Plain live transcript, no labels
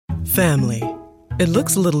Family. It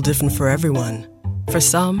looks a little different for everyone. For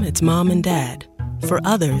some, it's mom and dad. For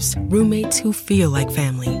others, roommates who feel like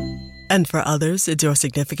family. And for others, it's your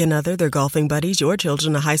significant other, their golfing buddies, your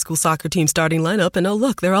children, a high school soccer team starting lineup, and oh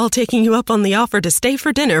look, they're all taking you up on the offer to stay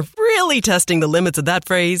for dinner, really testing the limits of that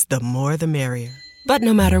phrase, the more the merrier. But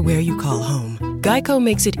no matter where you call home, Geico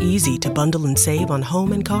makes it easy to bundle and save on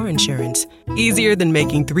home and car insurance. Easier than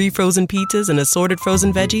making 3 frozen pizzas and assorted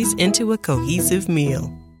frozen veggies into a cohesive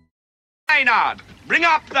meal. Maynard, bring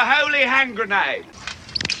up the holy hand grenade.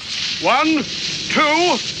 1, 2,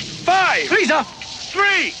 5. Please, sir.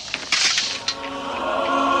 3.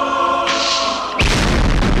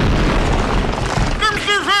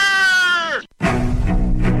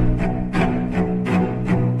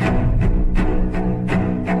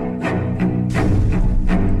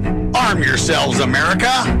 Arm yourselves,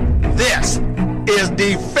 America. This is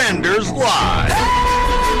Defenders Live. Here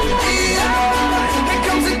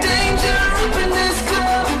comes the danger up in this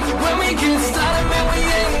club. When we get started, man, we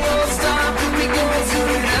ain't gonna stop. We gonna turn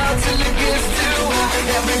it out till it gets too hot.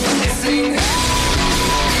 Everybody sing.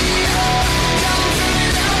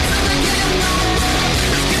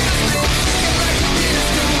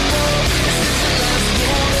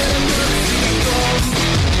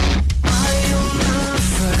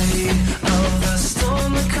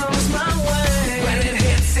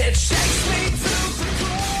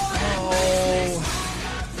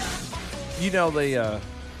 You know, they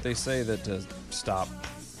say that to stop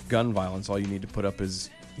gun violence, all you need to put up is,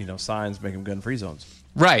 signs make them gun-free zones.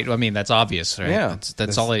 Right. I mean, that's obvious, right? Yeah.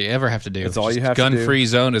 That's all you ever have to do. That's all you have to do. Gun-free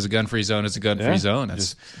zone is a gun-free zone is a gun-free zone.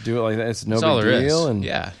 Just do it like that. It's no that's all big there deal. is. And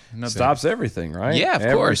yeah. stops everything, right? Yeah, of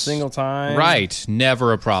Every course. Every single time. Right.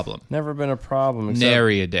 Never a problem. Never been a problem.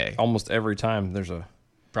 Nary a day. Almost every time there's a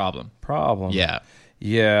problem. Yeah.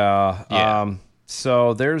 Yeah. Yeah.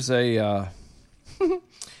 So there's a...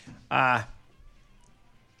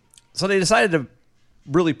 So they decided to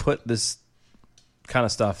really put this kind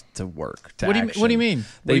of stuff to work. What do you mean?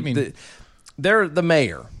 They're the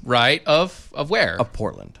mayor, right? Of where? Of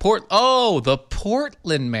Portland. The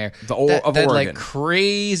Portland mayor. Of that Oregon. Like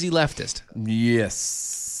crazy leftist.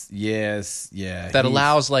 Yes. Yeah. That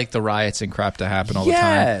allows like the riots and crap to happen all the time.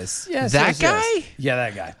 Yes. That guy? Yes. Yeah,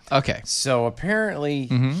 that guy. Okay. So apparently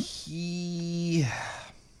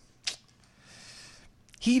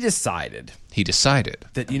he decided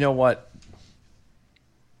that, you know what?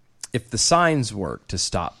 If the signs work to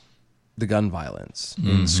stop the gun violence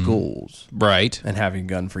in schools, right, and having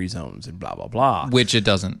gun-free zones and blah blah blah, which it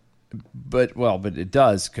doesn't, but it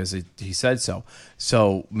does because he said so.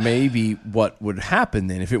 So maybe what would happen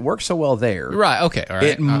then if it works so well there, right? Okay, all right.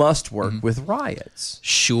 It must work with riots.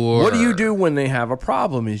 Sure. What do you do when they have a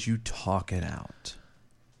problem? Is you talk it out.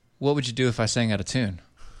 What would you do if I sang out of tune?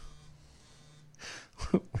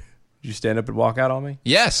 Would you stand up and walk out on me?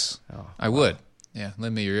 Yes, I would. Yeah,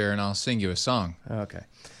 lend me your ear and I'll sing you a song. Okay.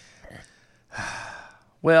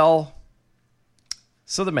 Well,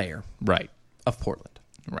 so the mayor, right, of Portland,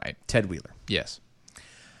 right, Ted Wheeler, yes,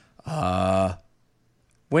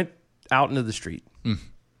 went out into the street,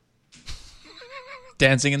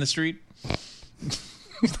 dancing in the street.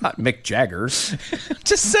 Not Mick Jagger.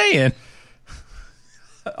 Just saying.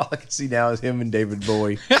 All I can see now is him and David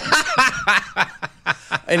Bowie.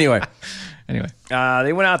 Anyway,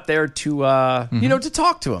 they went out there to to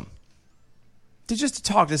talk to him,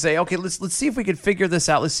 to say, okay, let's see if we can figure this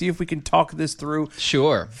out. Let's see if we can talk this through.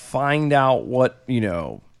 Sure. Find out what we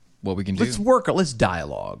can do. Let's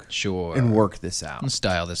dialogue. Sure. And work this out. Let's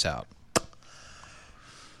dial this out.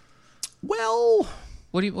 Well,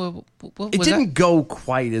 what it didn't go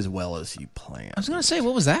quite as well as he planned. I was going to say,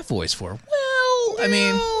 what was that voice for?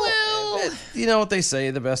 You know what they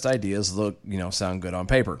say, the best ideas sound good on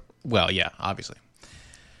paper. Well, yeah, obviously.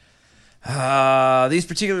 These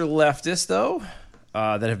particular leftists, though,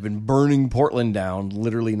 that have been burning Portland down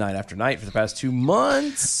literally night after night for the past 2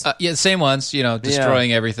 months. The same ones,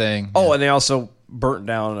 destroying everything. Oh, and they also burnt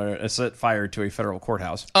down set fire to a federal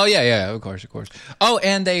courthouse. Oh, yeah, of course. Oh,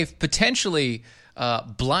 and they've potentially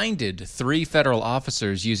blinded 3 federal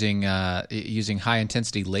officers using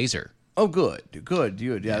high-intensity laser. Oh, good.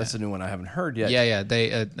 Yeah, that's a new one I haven't heard yet. Yeah.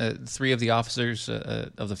 They 3 of the officers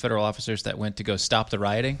of the federal officers that went to go stop the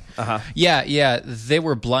rioting. Yeah. They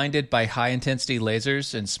were blinded by high intensity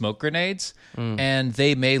lasers and smoke grenades, and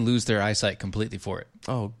they may lose their eyesight completely for it.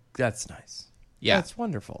 Oh, that's nice. Yeah, that's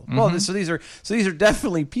wonderful. Well, so these are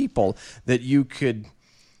definitely people that you could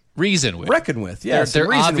reckon with. Yes,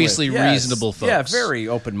 they're obviously reasonable folks. Yeah, very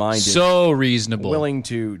open-minded. So reasonable, willing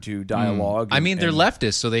to dialogue. They're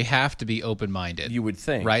leftists, so they have to be open-minded. You would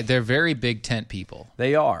think, right? They're very big tent people.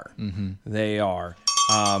 They are. Mm-hmm. They are.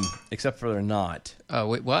 Except for they're not.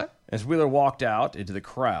 Wait, what? As Wheeler walked out into the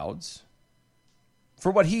crowds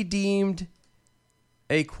for what he deemed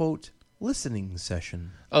a, quote, listening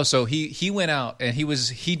session. Oh, so he went out and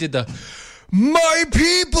he did the "My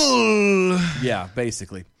people." Yeah,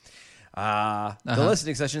 basically. The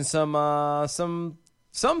listening session, some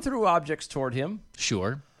threw objects toward him,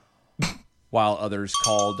 Sure. while others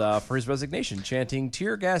called for his resignation, chanting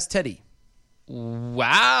 "Tear gas Teddy."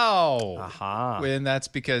 Wow. Aha. And that's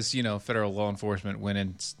because, federal law enforcement went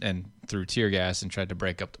in and threw tear gas and tried to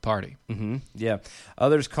break up the party. Yeah.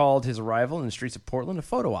 Others called his arrival in the streets of Portland a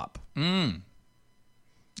photo op.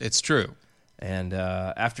 It's true. And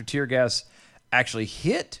after tear gas actually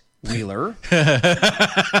hit Wheeler,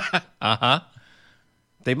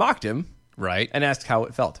 they mocked him Right. and asked how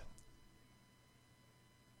it felt.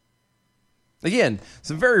 Again,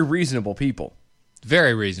 some very reasonable people.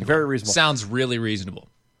 Very reasonable. Very reasonable. Sounds really reasonable.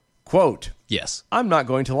 Quote, Yes. "I'm not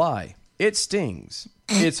going to lie. It stings.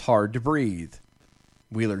 It's hard to breathe,"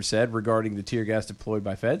 Wheeler said regarding the tear gas deployed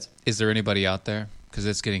by feds. Is there anybody out there? Because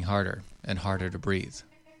it's getting harder and harder to breathe.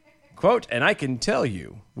 Quote, "And I can tell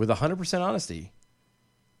you with 100% honesty,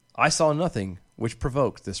 I saw nothing which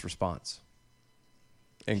provoked this response."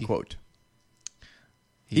 End quote.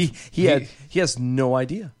 He has no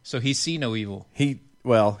idea. So he see no evil. He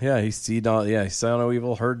saw no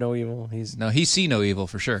evil, heard no evil. No, he see no evil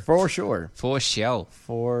for sure. For sure. For sure.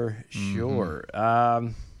 For sure.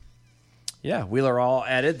 Wheeler all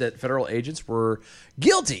added that federal agents were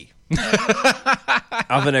guilty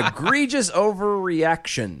of an egregious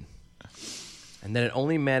overreaction, and that it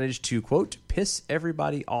only managed to, quote, piss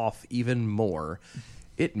everybody off even more.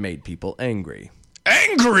 It made people angry.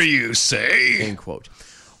 Angry, you say? End quote.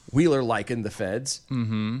 Wheeler likened the feds,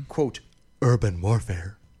 quote, urban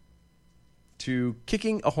warfare, to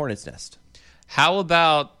kicking a hornet's nest. How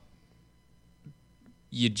about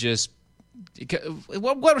you just...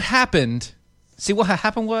 What happened... See, what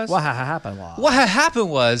happened was... What happened was? What happened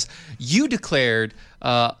was you declared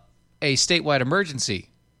a statewide emergency,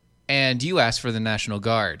 and you asked for the National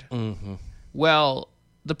Guard. Mm-hmm. Well,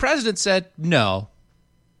 the president said, no,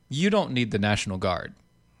 you don't need the National Guard.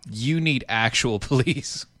 You need actual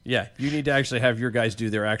police. Yeah, you need to actually have your guys do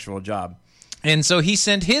their actual job. And so he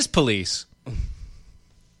sent his police,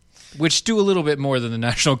 which do a little bit more than the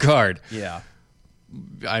National Guard. Yeah.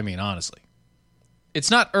 I mean, honestly. It's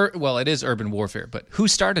not, it is urban warfare, but who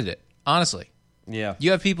started it? Honestly. Yeah. You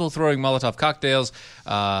have people throwing Molotov cocktails,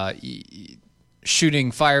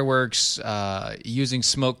 shooting fireworks, using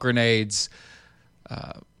smoke grenades,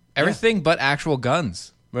 everything but actual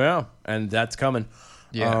guns. Well, and that's coming.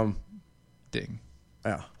 Yeah. Ding.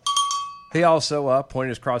 Yeah. He also pointed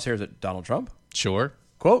his crosshairs at Donald Trump. Sure.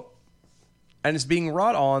 Quote, "And it's being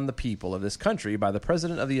wrought on the people of this country by the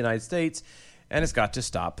President of the United States, and it's got to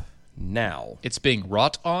stop now." It's being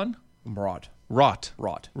wrought on? Wrought. Rot.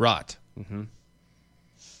 Rot. Mm-hmm.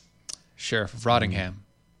 Sheriff of Rottingham.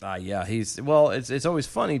 Yeah, it's always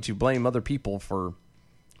funny to blame other people for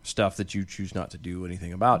stuff that you choose not to do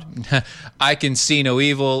anything about. I can see no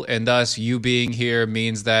evil, and thus you being here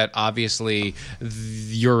means that obviously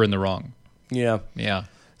you're in the wrong. Yeah. Yeah.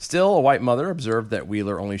 Still, a white mother observed that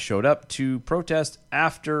Wheeler only showed up to protest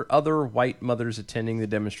after other white mothers attending the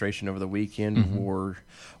demonstration over the weekend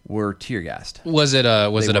were tear-gassed. Was it a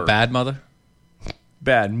were. bad mother?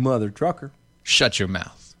 Bad mother trucker. Shut your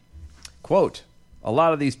mouth. Quote, "A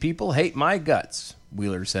lot of these people hate my guts,"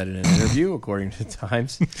 Wheeler said in an interview, according to the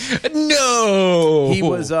Times. No! He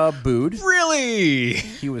was booed. Really?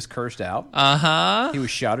 He was cursed out. Uh-huh. He was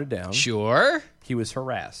shouted down. Sure. He was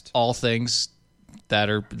harassed. All things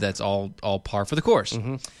that's all par for the course.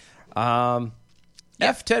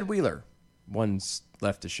 F. Ted Wheeler. One's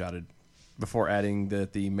leftist shouted before adding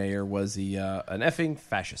that the mayor was an effing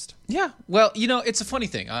fascist. Yeah. Well, it's a funny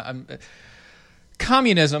thing.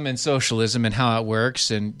 Communism and socialism and how it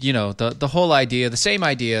works, and the whole idea, the same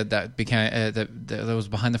idea that became that was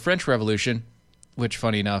behind the French Revolution, which,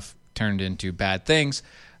 funny enough, turned into bad things.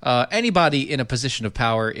 Anybody in a position of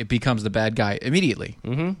power, it becomes the bad guy immediately.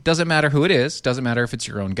 Mm-hmm. Doesn't matter who it is. Doesn't matter if it's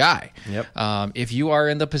your own guy. Yep. If you are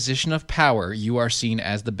in the position of power, you are seen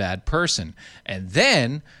as the bad person. And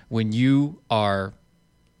then when you are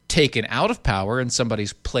taken out of power and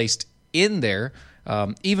somebody's placed in there,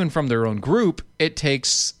 even from their own group, it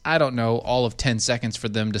takes, all of 10 seconds for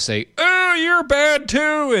them to say, "Oh, you're bad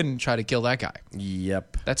too," and try to kill that guy.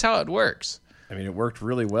 Yep. That's how it works. I mean, it worked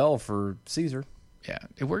really well for Caesar. Yeah,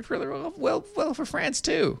 it worked really well for France,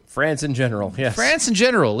 too. France in general, yes. France in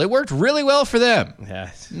general. It worked really well for them.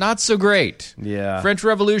 Yeah. Not so great. Yeah. French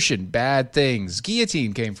Revolution, bad things.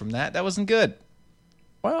 Guillotine came from that. That wasn't good.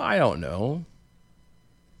 Well, I don't know.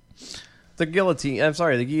 The guillotine. I'm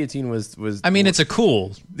sorry. The guillotine was. I mean, it's a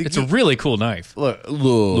really cool knife. Look.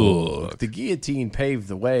 The guillotine paved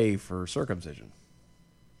the way for circumcision.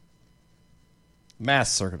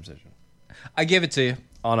 Mass circumcision. I give it to you.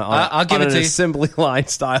 I'll give it to you. Assembly line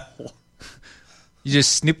style. You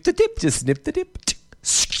just snip the tip. Just snip the tip.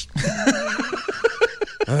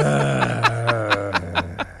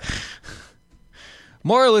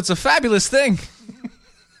 Moral, it's a fabulous thing.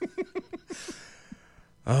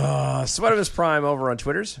 Sweatimus Prime over on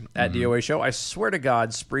Twitters at DOA Show. I swear to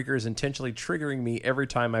God, Spreaker is intentionally triggering me every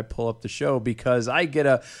time I pull up the show because I get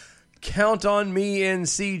a Count on Me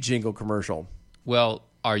NC jingle commercial. Well,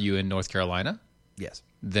 are you in North Carolina? Yes.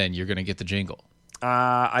 Then you're going to get the jingle.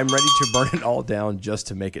 I'm ready to burn it all down just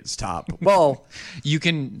to make it stop. Well, you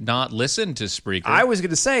can not listen to Spreaker. I was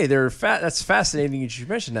going to say that's fascinating that you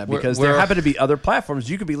mentioned that because there happen to be other platforms.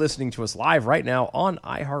 You could be listening to us live right now on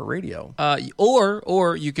iHeartRadio.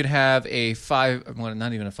 Or you could have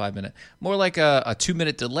not even a 5 minute, more like a 2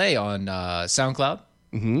 minute delay on SoundCloud,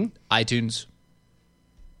 iTunes.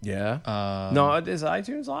 Yeah. No, is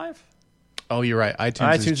iTunes live? Oh, you're right.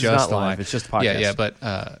 iTunes is just not live. It's just a podcast. Yeah,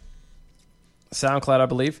 but SoundCloud, I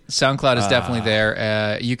believe. SoundCloud is definitely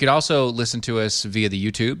there. You can also listen to us via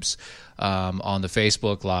the YouTubes, on the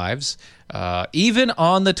Facebook Lives, even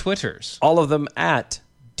on the Twitters. All of them at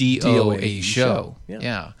DOA Show.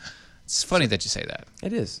 Yeah. It's funny that you say that.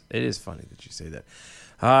 It is. It is funny that you say that.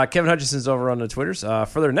 Kevin Hutchinson's over on the Twitters.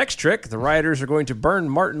 For their next trick, the rioters are going to burn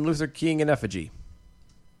Martin Luther King in effigy.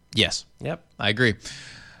 Yes. Yep. I agree.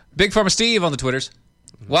 Big Pharma Steve on the Twitters.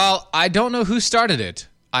 Well, I don't know who started it.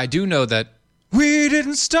 I do know that we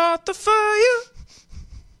didn't start the fire.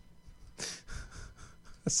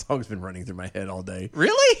 That song's been running through my head all day.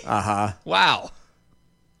 Really? Uh-huh. Wow.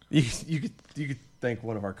 You could thank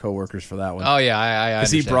one of our coworkers for that one. Oh, yeah, I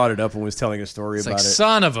because he brought it up and was telling a story about it.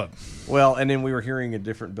 Son of a... Well, and then we were hearing a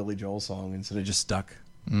different Billy Joel song, and so it just stuck.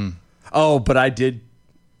 Oh, but I did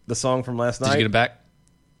the song from last night. Did you get it back?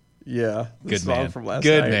 Yeah. Good song man. From last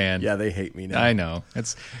Good night. man. Yeah, they hate me now. I know.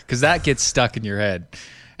 It's because that gets stuck in your head.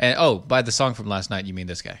 And by the song from last night, you mean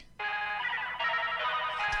this guy?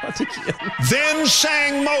 Then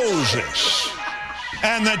sang Moses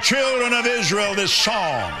and the children of Israel this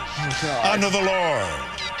song unto the Lord.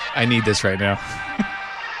 I need this right now.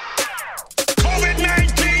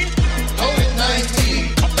 COVID-19.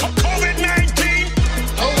 COVID-19. COVID-19.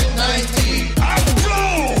 COVID-19. I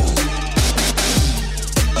blow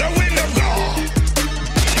the wind of God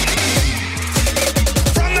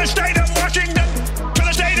from the state of Washington to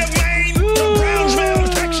the state of Maine to Brownsville,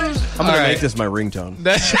 Texas. I'm going to make this my ringtone.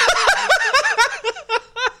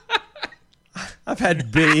 I've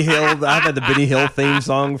had Benny Hill. I've had the Benny Hill theme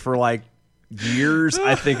song for like years.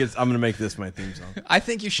 I think I'm going to make this my theme song. I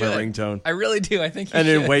think you should. My ringtone. I really do. I think you should.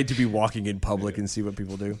 And then wait to be walking in public and see what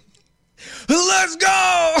people do. Let's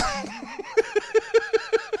go!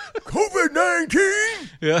 COVID-19.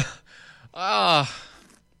 Yeah.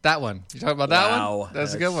 That one. You talking about that Wow. one?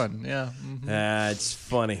 That's a good one. Yeah. That's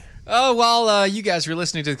funny. Oh, while you guys were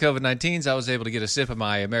listening to the COVID-19s, I was able to get a sip of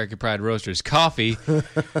my American Pride Roasters coffee. Over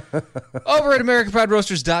at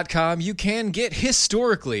AmericanPrideRoasters.com, you can get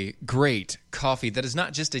historically great coffee. That is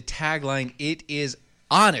not just a tagline, it is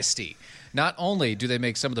honesty. Not only do they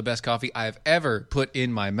make some of the best coffee I've ever put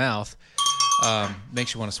in my mouth,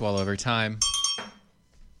 makes you want to swallow every time,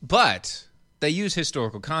 but they use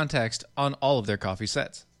historical context on all of their coffee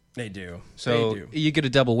sets. They do. So you get a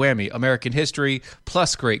double whammy, American history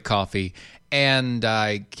plus great coffee, and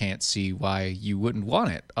I can't see why you wouldn't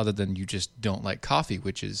want it other than you just don't like coffee,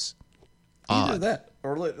 which is Either odd. that,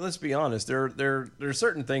 or let's be honest, there are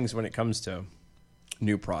certain things when it comes to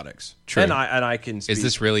new products. True. And I can speak. Is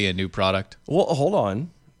this really a new product? Well, hold on.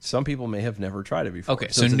 Some people may have never tried it before. Okay,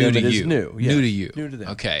 so to new them to it is you. New. Yeah. New to you. New to them.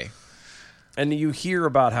 Okay. And you hear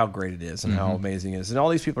about how great it is and how amazing it is. And all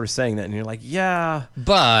these people are saying that, and you're like, yeah.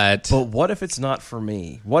 But What if it's not for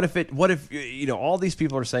me? What if all these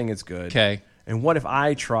people are saying it's good. Okay. And what if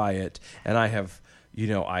I try it and I've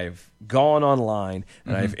gone online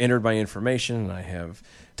and I've entered my information and I have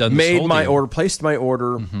Done this made whole my deal. order, placed my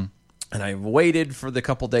order, and I've waited for the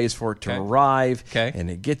couple days for it to Okay. arrive. Okay.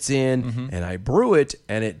 And it gets in and I brew it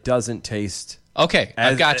and it doesn't taste. okay,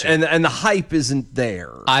 I've got you. And the hype isn't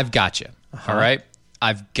there. I've got you. All right,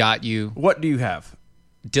 I've got you. What do you have?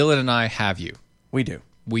 Dylan and I have you. We do.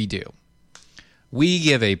 We do. We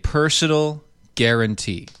give a personal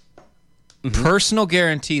guarantee. Personal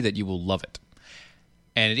guarantee that you will love it.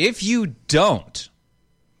 And if you don't,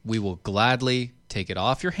 we will gladly take it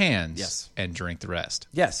off your hands Yes. and drink the rest.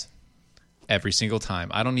 Yes. Every single time.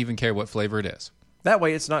 I don't even care what flavor it is. That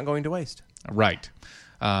way it's not going to waste. Right.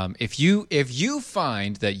 If you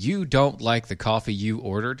find that you don't like the coffee you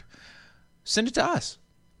ordered, send it to us.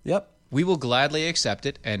 Yep. We will gladly accept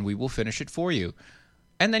it, and we will finish it for you.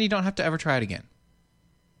 And then you don't have to ever try it again.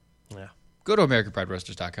 Yeah. Go to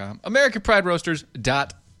AmericanPrideRoasters.com.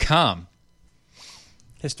 AmericanPrideRoasters.com.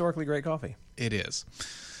 Historically great coffee. It is.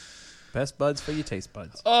 Best buds for your taste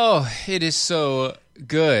buds. Oh, it is so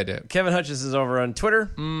good. Kevin Hutchins is over on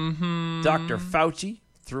Twitter. Mm-hmm. Dr. Fauci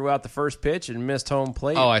threw out the first pitch and missed home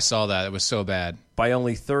plate Oh, I saw that. It was so bad. by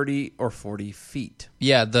only 30 or 40 feet.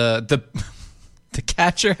 Yeah, the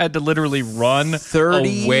catcher had to literally run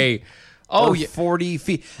 30 away. Or Oh, yeah. 40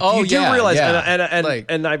 feet. Oh, you do yeah, realize, yeah.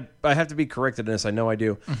 and I have to be corrected in this. I know I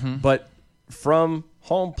do, but from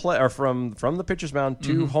home plate or from the pitcher's mound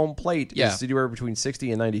to home plate Yeah. is anywhere between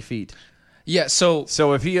 60 and 90 feet. Yeah, so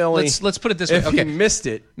So if he only let's put it this way. if Okay. he missed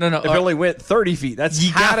it, No, if he only went 30 feet, that's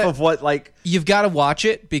You half gotta- of what like. You've got to watch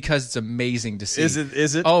it because it's amazing to see. Is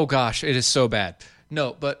it? Oh gosh, it is so bad.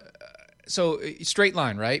 No, but so straight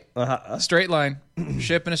line, right? Straight line,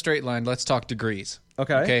 ship in a straight line. Let's talk degrees.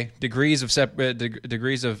 Okay. Degrees of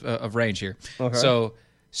degrees of range here. Okay. So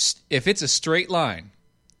if it's a straight line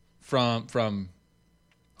from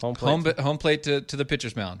Home plate. home plate to the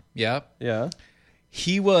pitcher's mound, yeah, Yeah.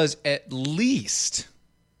 he was at least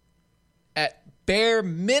at bare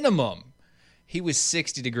minimum, he was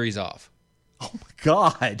 60 degrees off.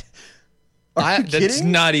 God. That's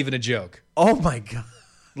kidding? not even a joke. Oh my God.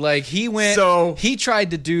 Like he tried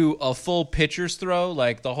to do a full pitcher's throw,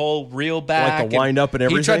 like the whole reel back, Like the wind up and He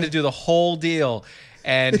tried everything? to do the whole deal,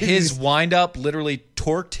 and his wind up literally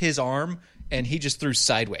torqued his arm, and he just threw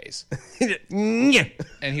sideways, and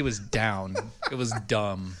he was down. It was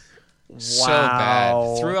dumb, so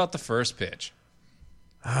bad. Threw out the first pitch.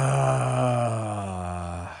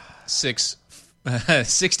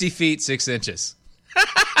 60 feet 6 inches.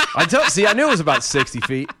 I knew it was about 60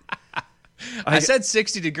 feet. I said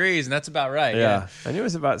 60 degrees, and that's about right. Yeah, I knew it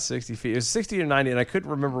was about 60 feet. It was 60 or 90, and I couldn't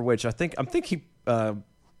remember which. I'm thinking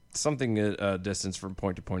something distance from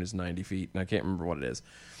point to point is 90 feet, and I can't remember what it is.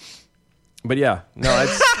 But yeah, no,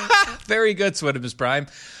 it's Very good, Swedimus Prime.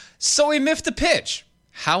 So he miffed the pitch.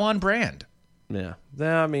 How on brand? yeah.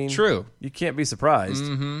 I mean, True. You can't be surprised.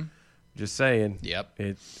 Mm-hmm. Just saying. Yep.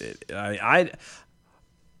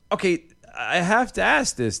 Okay. I have to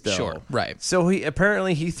ask this though. Sure, right. So he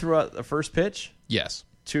threw out the first pitch Yes.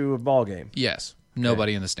 to a ball game. Yes.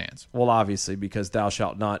 Nobody in the stands. Well, obviously, because thou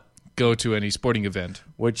shalt not, Go to any sporting event.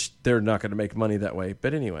 which they're not going to make money that way.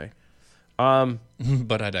 But anyway,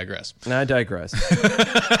 But I digress. I digress.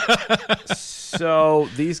 So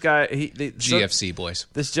these guys, GFC boys.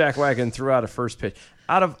 this jackwagon threw out a first pitch.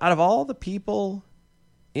 Out of all the people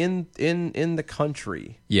in the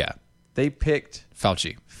country, Yeah. they picked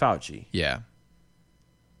Fauci. Fauci. Yeah.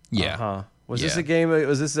 Yeah. Huh. Was Yeah. this a game?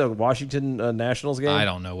 Was this a Washington Nationals game? I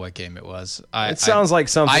don't know what game it was. It sounds like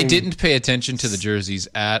something. I didn't pay attention to the jerseys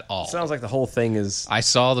at all. Sounds like the whole thing is. I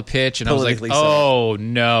saw the pitch and I was like, Politically set. oh,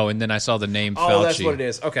 no. And then I saw the name Fauci. Oh, that's what it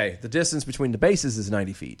is. Okay, the distance between the bases is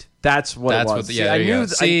 90 feet. That's what That's it was. what. Yeah, there you go.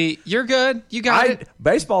 See, you're good. You got it.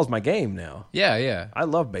 Baseball's my game now. Yeah, yeah. I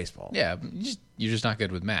love baseball. Yeah, you're just not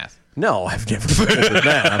good with math. No, I've never been good with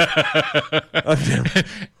that.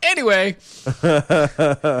 Anyway,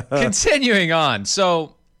 continuing on.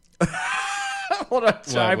 So, Hold on,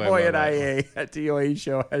 Shy Wait, Boy wait, and IA at TOA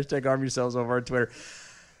Show. # arm yourselves over on Twitter.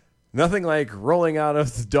 Nothing like rolling out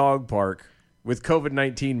of the dog park with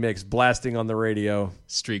COVID-19 mix blasting on the radio.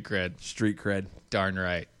 street cred. Street cred. Darn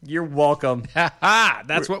right. You're welcome. Ha ha!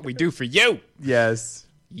 That's what we do for you. Yes.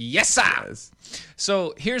 Yes, sir. Yes.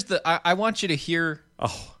 So here's the. I want you to hear.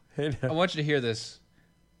 Oh. I want you to hear this.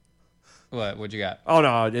 What'd you got? Oh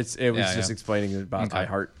no! It was Yeah, just yeah. explaining about Okay.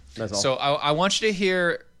 iHeart. That's all. So I want you to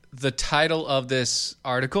hear the title of this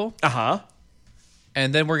article,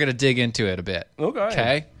 and then we're gonna dig into it a bit.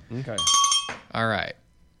 Okay. Okay. All right.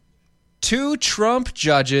 2 Trump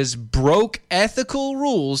judges broke ethical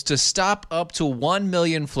rules to stop up to 1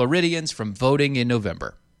 million Floridians from voting in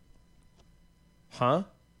November. Huh?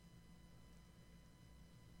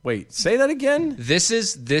 Wait, say that again? This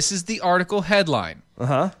is the article headline.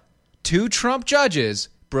 2 Trump judges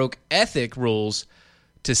broke ethic rules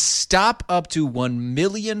to stop up to 1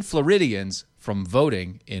 million Floridians from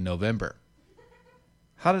voting in November.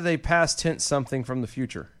 How did they past tense something from the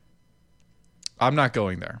future? I'm not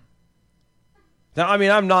going there. Now, I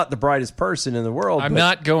mean, I'm not the brightest person in the world. I'm but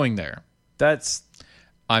not going there. That's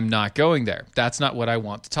I'm not going there. That's not what I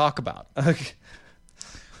want to talk about. okay.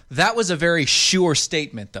 That was a very sure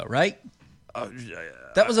statement, though, right?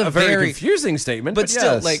 That was a very confusing statement, but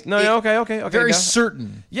still, yes. like, no, it- okay, very no.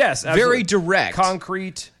 certain. Yes, very absolutely. direct.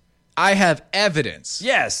 concrete. I have evidence.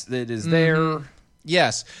 Yes, it is there.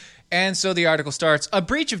 Yes. And so the article starts, a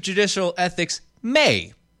breach of judicial ethics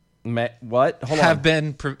may What? Hold have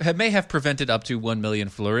on. may have prevented up to 1 million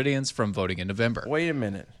Floridians from voting in November. Wait a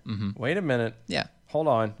minute. Wait a minute. Yeah. Hold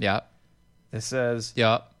on. Yeah. It says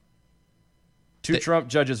Yeah. two Trump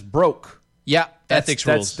judges broke. Yeah. Ethics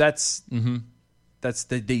rules. That's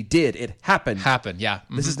they did. It happened. Yeah.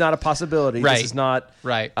 This is not a possibility. Right. This is not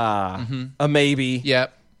Right. a maybe. Yeah.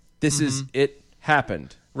 This is it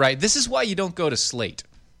happened. Right. This is why you don't go to Slate.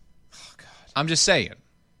 Oh, God. I'm just saying.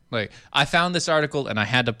 Like, I found this article and I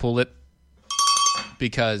had to pull it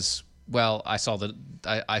because, well, I saw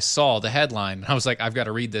the headline and I was like, I've got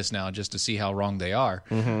to read this now just to see how wrong they are.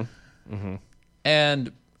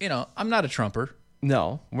 And, I'm not a Trumper.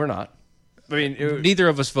 No, we're not. I mean, Neither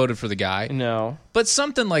of us voted for the guy. no. But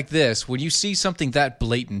something like this, when you see something that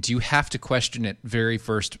blatant, you have to question it very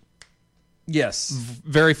first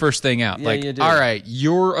thing out. Yeah, you do. All right,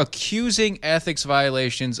 you're accusing ethics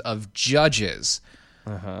violations of judges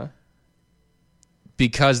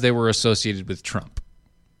because they were associated with Trump.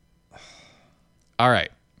 All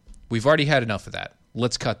right, we've already had enough of that.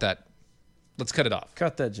 Let's cut that. Let's cut it off.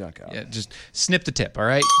 Cut that junk out. Yeah, just snip the tip, all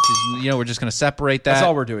right? We're just going to separate that. That's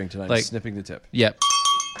all we're doing tonight, Like- snipping the tip. Yep.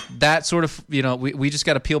 That sort of, we just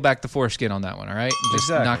got to peel back the foreskin on that one, all right? Just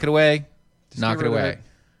Exactly. knock it away. Just Knock get it rid of away. it.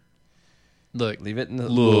 Look. Leave it in the...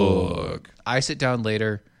 Look. I sit down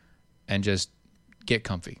later and just get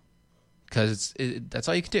comfy because that's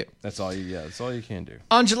all you can do. That's all you can do.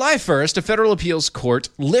 On July 1st, a federal appeals court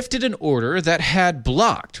lifted an order that had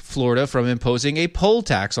blocked Florida from imposing a poll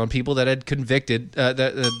tax on people that had convicted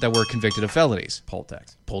that were convicted of felonies. Poll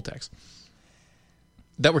tax.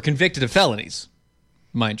 That were convicted of felonies,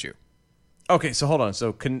 mind you. Okay, so hold on.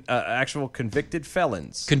 So actual convicted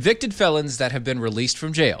felons Convicted felons that have been released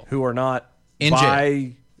from jail, who are not In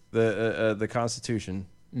by the Constitution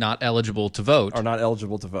not eligible to vote. are not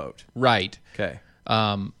eligible to vote. Right. Okay.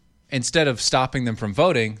 Instead of stopping them from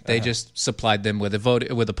voting, they just supplied them with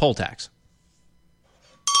a poll tax.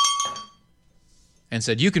 And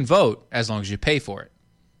said, you can vote as long as you pay for it.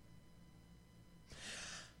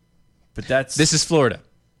 But This is Florida.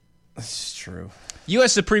 That's true.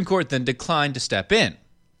 U.S. Supreme Court then declined to step in.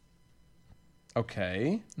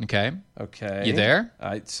 Okay. Okay? Okay. You there?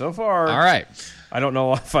 So far. All right. I don't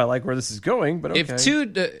know if I like where this is going, but okay.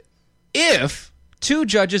 If two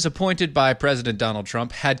judges appointed by President Donald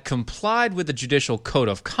Trump had complied with the judicial code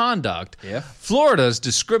of conduct, If? Florida's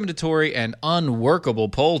discriminatory and unworkable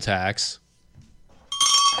poll tax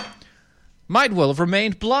might well have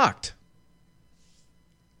remained blocked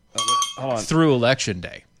Hold on. through Election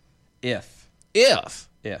Day. If.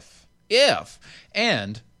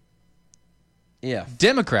 And If.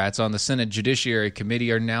 Democrats on the Senate Judiciary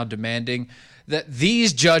Committee are now demanding that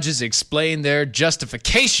these judges explain their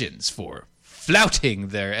justifications for flouting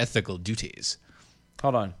their ethical duties.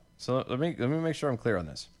 Hold on. So let me make sure I'm clear on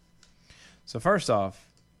this. So first off,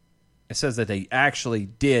 it says that they actually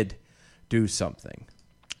did do something.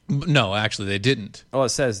 No, actually, they didn't. Oh, it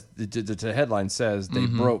says the headline says they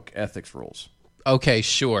broke ethics rules. Okay,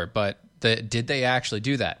 sure, but did they actually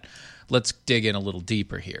do that? Let's dig in a little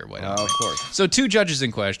deeper here. Why don't we? Of course. So, two judges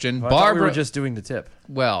in question. I thought Barbara. we were just doing the tip.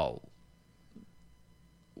 Well,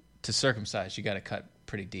 to circumcise, you got to cut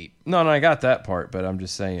pretty deep. No, I got that part, but I'm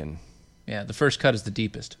just saying Yeah, the first cut is the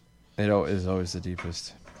deepest. it is always the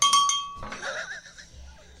deepest.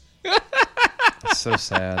 It's so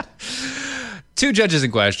sad. Two judges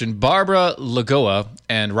in question, Barbara Lagoa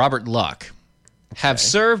and Robert Luck, have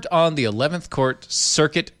served on the 11th Court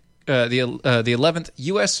Circuit, the 11th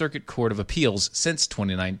U.S. Circuit Court of Appeals since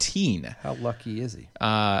 2019. How lucky is he?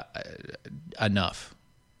 Enough.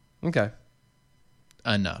 Okay.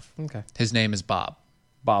 Enough. Okay. His name is Bob.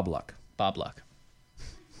 Bob Luck. Bob Luck.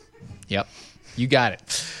 Yep. You got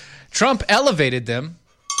it. Trump elevated them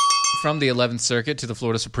from the 11th Circuit to the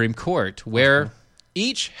Florida Supreme Court, where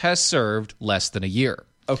each has served less than a year.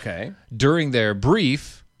 Okay. During their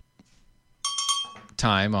brief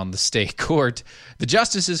time on the state court, the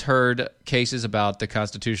justices heard cases about the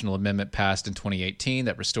constitutional amendment passed in 2018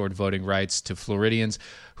 that restored voting rights to Floridians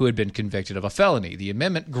who had been convicted of a felony. The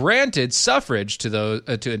amendment granted suffrage to those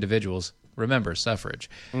to individuals. Remember, suffrage.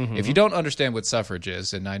 If you don't understand what suffrage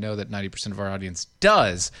is, and I know that 90% of our audience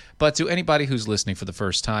does, but to anybody who's listening for the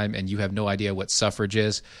first time and you have no idea what suffrage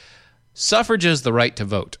is the right to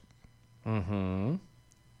vote.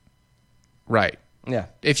 Right. Yeah.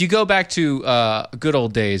 If you go back to good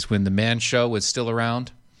old days when the Man Show was still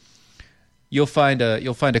around, you'll find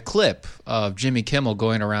a clip of Jimmy Kimmel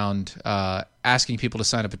going around asking people to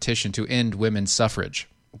sign a petition to end women's suffrage.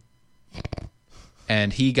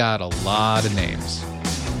 and he got a lot of names.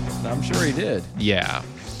 I'm sure he did. Yeah.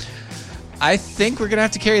 I think we're going to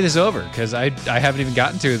have to carry this over because I haven't even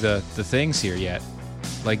gotten to the things here yet.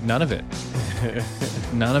 Like, none of it.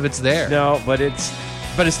 None of it's there. No, but it's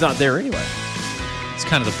not there anyway. It's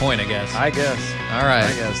kind of the point, I guess. I guess. All right.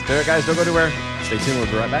 I guess. There, guys, don't go anywhere. Stay tuned. We'll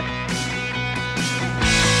be right back.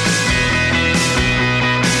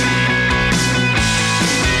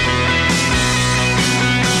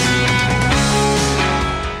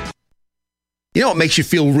 You know what makes you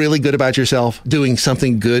feel really good about yourself? Doing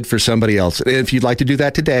something good for somebody else. If you'd like to do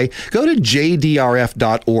that today, go to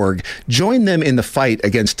jdrf.org. Join them in the fight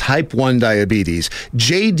against type 1 diabetes.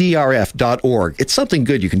 jdrf.org. It's something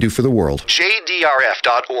good you can do for the world.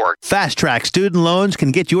 jdrf.org. Fast Track Student Loans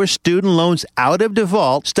can get your student loans out of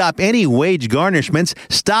default, stop any wage garnishments,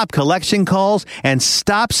 stop collection calls, and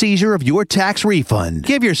stop seizure of your tax refund.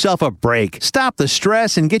 Give yourself a break. Stop the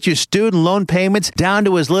stress and get your student loan payments down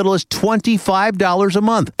to as little as $25 a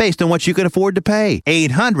month based on what you can afford to pay.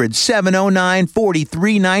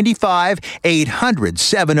 800-709-4395.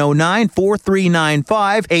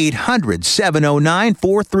 800-709-4395.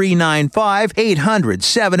 800-709-4395.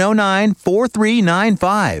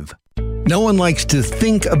 800-709-4395. No one likes to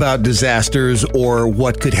think about disasters or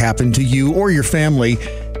what could happen to you or your family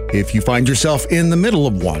if you find yourself in the middle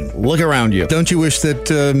of one. Look around you. Don't you wish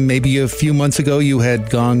that maybe a few months ago you had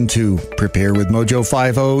gone to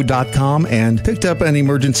preparewithmojo50.com and picked up an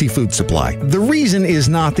emergency food supply? The reason is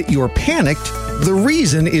not that you're panicked. The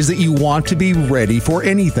reason is that you want to be ready for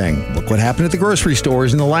anything. Look what happened at the grocery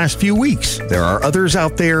stores in the last few weeks. There are others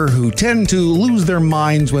out there who tend to lose their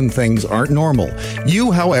minds when things aren't normal.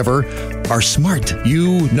 You, however, are smart.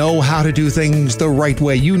 You know how to do things the right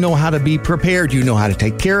way. You know how to be prepared. You know how to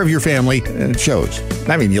take care of your family, and it shows.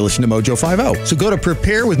 I mean, you listen to Mojo 50. So go to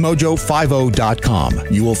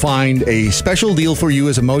preparewithmojo50.com. You will find a special deal for you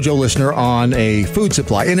as a Mojo listener on a food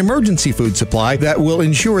supply, an emergency food supply that will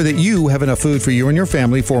ensure that you have enough food for you and your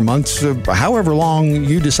family for months, however long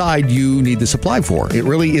you decide you need the supply for. It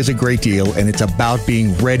really is a great deal, and it's about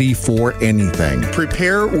being ready for anything.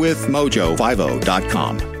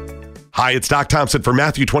 Preparewithmojo50.com. Hi, it's Doc Thompson for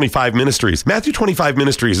Matthew 25 Ministries. Matthew 25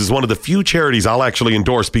 Ministries is one of the few charities I'll actually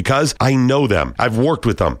endorse because I know them. I've worked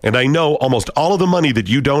with them, and I know almost all of the money that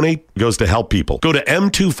you donate goes to help people. Go to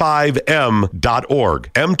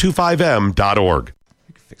m25m.org. m25m.org.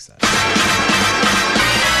 We can fix that.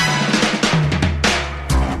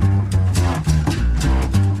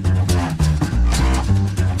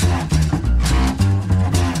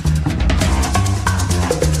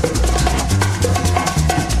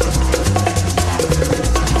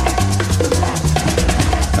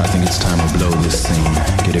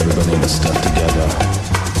 Get everybody in the stuff together.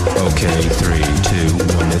 Okay, 3, 2,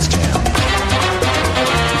 1, let's jam.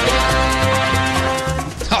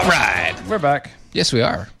 All right. We're back. Yes, we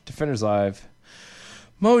are. Defenders Live.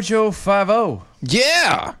 Mojo 50.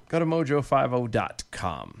 Yeah. Go to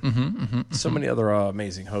mojo50.com. So many other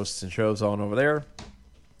amazing hosts and shows on over there.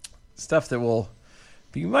 Stuff that will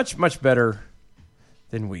be much, much better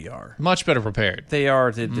than we are. Much better prepared. They are,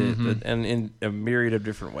 and in a myriad of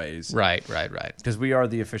different ways. Right. Because we are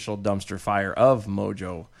the official dumpster fire of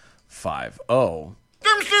Mojo 50.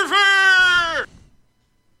 Dumpster fire!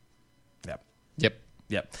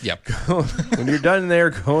 Yep. When you're done there,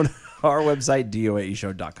 go to our website,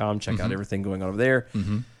 doaeshow.com. Check out everything going on over there.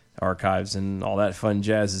 Archives and all that fun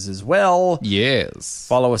jazzes as well. Yes.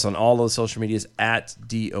 Follow us on all those social medias at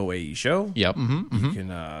DOAE Show. Yep. You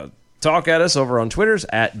can talk at us over on Twitter's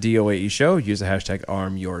at DOAE Show. Use the hashtag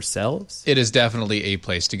ArmYourselves. It is definitely a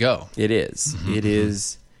place to go. It is. It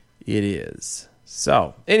is.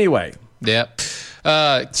 So, anyway. Yep.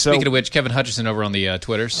 Speaking of which, Kevin Hutchison over on the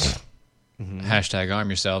Twitters, hashtag arm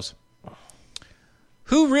yourselves.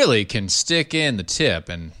 Who really can stick in the tip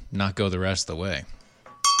and not go the rest of the way?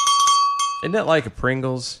 Isn't that like a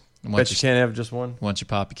Pringles? Bet you can't have just one? Once you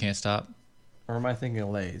pop, you can't stop. Or am I thinking of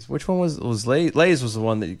Lay's? Which one was Lay's? Lay's was the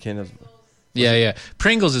one that you can't have. Yeah.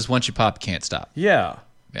 Pringles is once you pop, you can't stop. Yeah.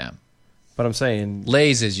 Yeah. But I'm saying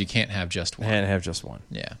Lay's is you can't have just one. Can't have just one.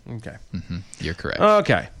 Yeah. Okay. You're correct.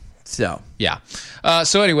 Okay. So. Yeah.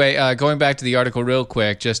 So anyway, going back to the article real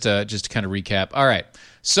quick, just to kind of recap. All right.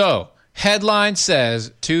 So headline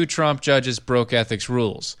says 2 Trump judges broke ethics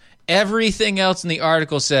rules. Everything else in the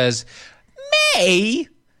article says may,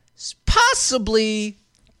 possibly,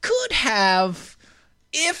 could have,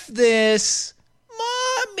 if this,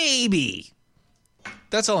 maybe.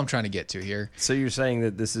 That's all I'm trying to get to here. So you're saying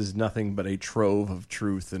that this is nothing but a trove of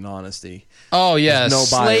truth and honesty. Oh, yeah.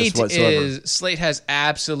 There's no bias whatsoever. Slate has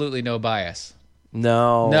absolutely no bias.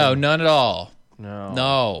 No. No, none at all. No.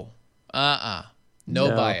 No.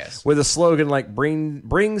 No bias. With a slogan like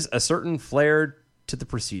brings a certain flair to the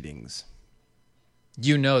proceedings.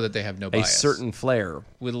 You know that they have no bias. A certain flair.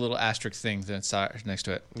 With a little asterisk thing that's next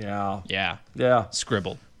to it. Yeah. Yeah. Yeah.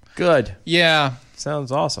 Scribbled. Good. Yeah.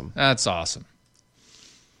 Sounds awesome. That's awesome.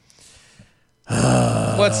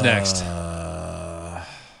 What's next?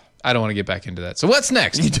 I don't want to get back into that. So what's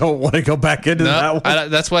next? You don't want to go back into that one?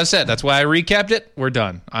 That's what I said. That's why I recapped it. We're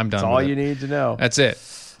done. I'm done. That's all you need to know. That's it.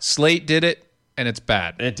 Slate did it, and it's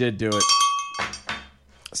bad. It did do it.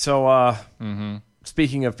 So,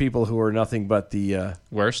 speaking of people who are nothing but the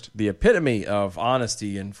worst, the epitome of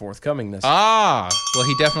honesty and forthcomingness. Well,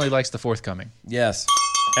 he definitely likes the forthcoming. Yes,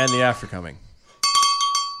 and the aftercoming.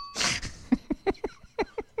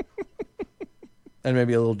 And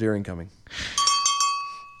maybe a little during coming.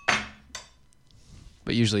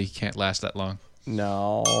 But usually he can't last that long.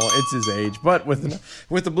 No, it's his age. But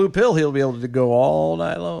with the blue pill, he'll be able to go all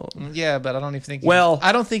night long. Yeah, but I don't even think.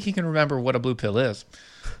 I don't think he can remember what a blue pill is.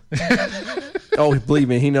 Oh, believe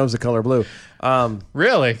me, he knows the color blue.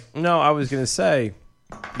 Really? No, I was going to say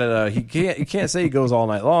that you can't say he goes all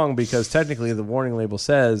night long because technically the warning label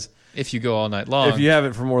says if you go all night long, if you have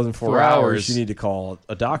it for more than 4 hours, you need to call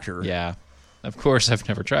a doctor. Yeah, of course, I've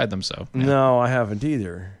never tried them, so yeah. No, I haven't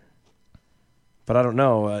either. But I don't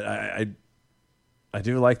know. I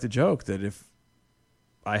do like the joke that if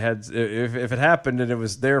it happened and it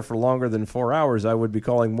was there for longer than 4 hours, I would be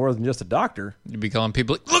calling more than just a doctor. You'd be calling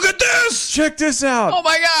people, look at this! Check this out! Oh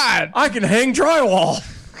my God! I can hang drywall!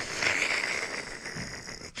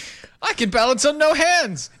 I can balance on no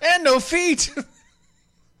hands and no feet!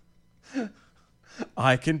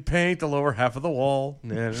 I can paint the lower half of the wall.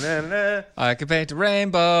 Na, na, na, na. I can paint a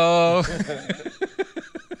rainbow.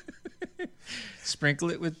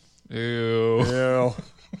 Sprinkle it with... Ew.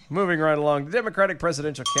 Moving right along, the Democratic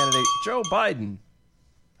presidential candidate Joe Biden,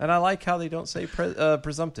 and I like how they don't say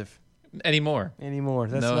presumptive anymore.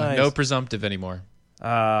 That's nice. No presumptive anymore.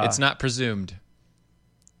 It's not presumed.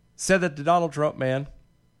 Said that the Donald Trump man,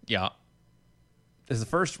 is the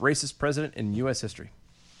first racist president in U.S. history.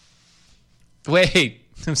 Wait,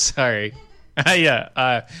 I'm sorry.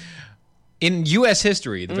 In U.S.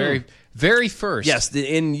 history, the very first. Yes,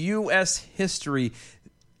 in U.S. history.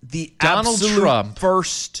 The Donald Trump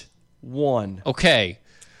first one. Okay.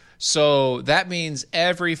 So that means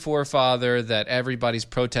every forefather that everybody's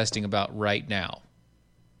protesting about right now,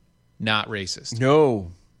 not racist.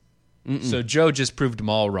 No. So Joe just proved them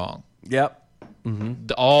all wrong. Yep.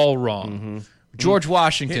 All wrong. George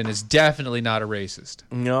Washington is definitely not a racist.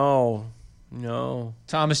 No.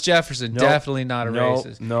 Thomas Jefferson, definitely not a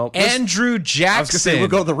racist. No. Andrew Jackson. I was going to say, we'll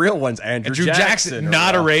go the real ones. Andrew Jackson.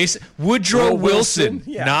 Not a racist. Woodrow Wilson.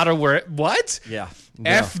 Yeah. Not a what? Yeah. No.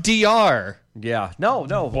 FDR. Yeah. No.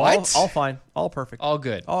 What? All fine. All perfect. All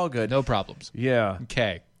good. No problems. Yeah.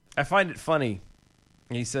 Okay. I find it funny.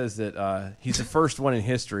 He says that he's the first one in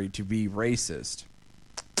history to be racist.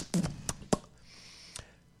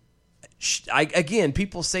 Again,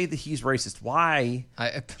 people say that he's racist. Why?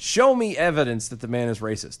 Show me evidence that the man is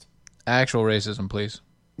racist. Actual racism, please.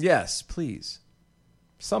 Yes, please.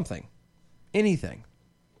 Something. Anything.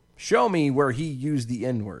 Show me where he used the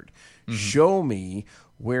N-word. Show me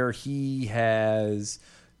where he has,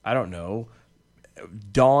 I don't know,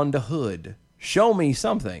 donned a hood. Show me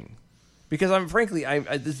something. Because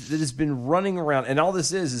this has been running around, and all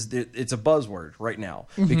this is it's a buzzword right now.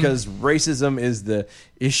 Because racism is the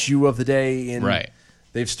issue of the day, and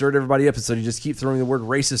they've stirred everybody up, and so you just keep throwing the word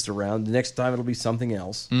racist around. The next time it'll be something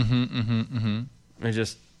else. And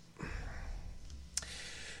just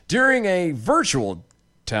during a virtual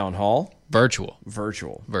town hall, virtual,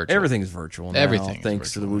 everything's virtual now, everything,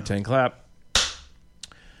 thanks to the Wu-Tang Clap.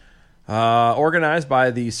 Organized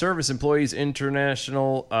by the Service Employees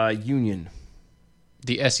International Union.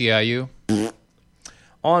 The SEIU.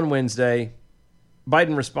 On Wednesday,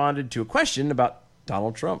 Biden responded to a question about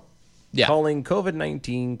Donald Trump, calling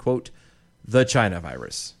COVID-19, quote, the China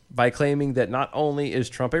virus, by claiming that not only is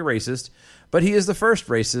Trump a racist, but he is the first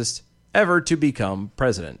racist ever to become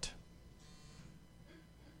president.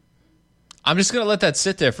 I'm just going to let that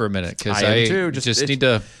sit there for a minute because I just need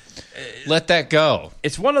to let that go.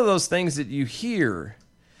 It's one of those things that you hear,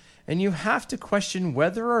 and you have to question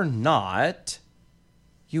whether or not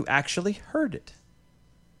you actually heard it.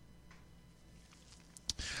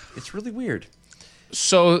 It's really weird.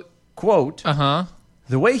 So, quote,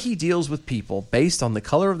 the way he deals with people based on the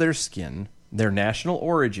color of their skin, their national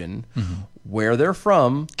origin, where they're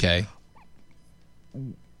from. Okay.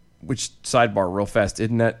 Which, sidebar real fast,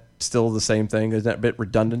 isn't that still the same thing? Is that a bit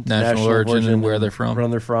redundant? National origin and where they're from. Where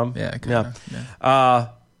they're from. Yeah.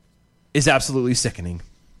 Is absolutely sickening.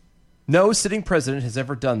 No sitting president has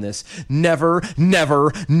ever done this. Never,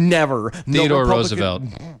 never, never. Theodore Roosevelt.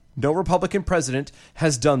 No Republican president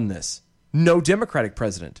has done this. No Democratic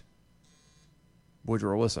president.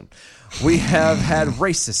 Woodrow Wilson. We have had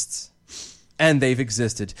racists, and they've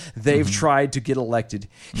existed. They've tried to get elected.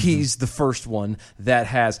 He's the first one that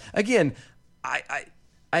has. Again, I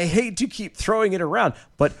hate to keep throwing it around,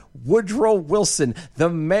 but Woodrow Wilson, the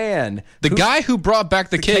man, the guy who brought back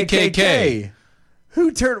the KKK.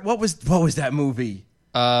 Who turned? What was that movie?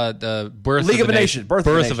 The Birth League of a Nation. Birth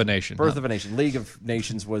of a Nation. Birth of a Nation. League of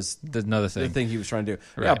Nations was another thing. The thing he was trying to do.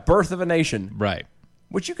 Right. Yeah, Birth of a Nation. Right.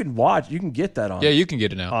 Which you can watch. You can get that on. Yeah, you can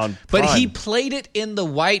get it now. On but Prime. he played it in the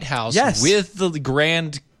White House Yes. with the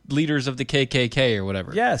grand leaders of the KKK or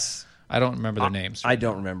whatever. Yes. I don't remember their names. I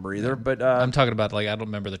don't remember either, but I'm talking about, like, I don't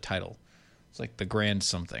remember the title. It's like the Grand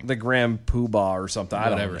something. the Grand Poobah or something. I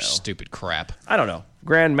don't Whatever know. stupid crap. I don't know.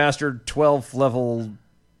 Grand Master 12th level,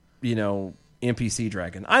 NPC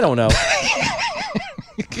dragon. I don't know.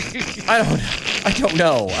 I don't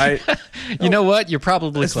know. You know what? You're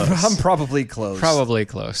probably close. I'm probably close. Probably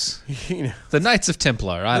close. The Knights of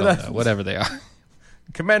Templar. I don't know. Whatever they are.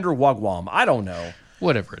 Commander Wagwam. I don't know.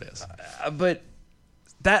 Whatever it is. But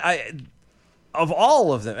of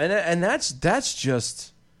all of them, and that's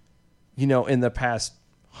just in the past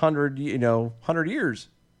 100 years.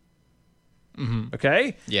 Mm-hmm.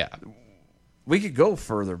 Okay. Yeah. We could go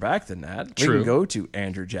further back than that. True. We can go to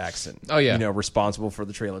Andrew Jackson. Oh, yeah. Responsible for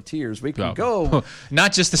the Trail of Tears. We can go.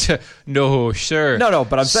 Not just the. No, sure. No,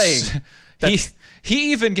 but I'm saying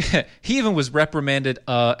he even was reprimanded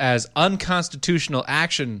as unconstitutional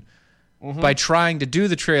action by trying to do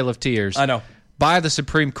the Trail of Tears. I know. By the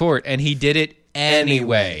Supreme Court, and he did it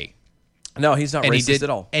anyway. No, he's not racist at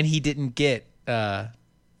all. And he didn't get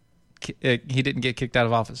kicked out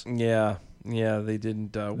of office. Yeah, they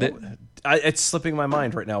didn't. It's slipping my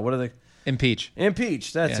mind right now. What are they? Impeach.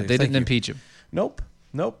 Impeach. That's it. They didn't impeach him. Nope.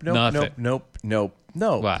 Nothing. Nope. No.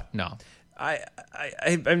 What? No.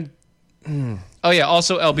 I'm. Oh yeah.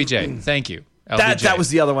 Also, LBJ. Thank you. LBJ. That was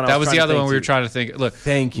the other one. That was the other one we were trying to think. Look.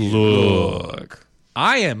 Thank you. Look.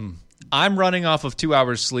 I'm running off of 2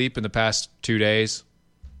 hours sleep in the past 2 days,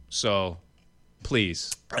 so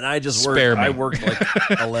please. And I just spare me. I worked like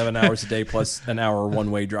 11 hours a day plus an hour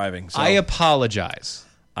one-way driving. So I apologize.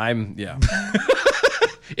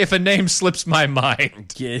 If a name slips my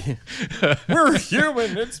mind. Yeah. We're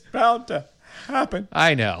human. It's bound to happen.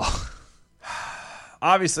 I know.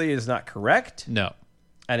 Obviously, it is not correct. No.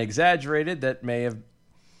 And exaggerated.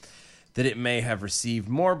 That it may have received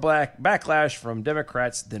more backlash from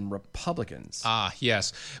Democrats than Republicans. Ah,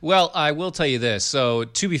 yes. Well, I will tell you this. So,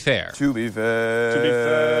 to be fair.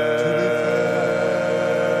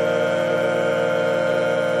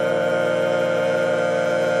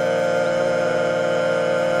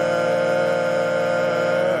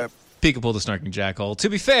 Peekaboo the Snarking Jackhole. To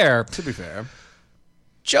be fair,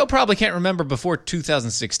 Joe probably can't remember before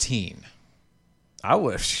 2016. I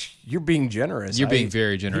wish. You're being generous. You're being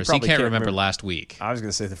very generous. He can't remember last week. I was going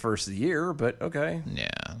to say the first of the year, but okay. Yeah,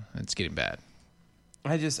 it's getting bad.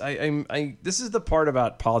 This is the part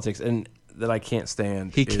about politics and that I can't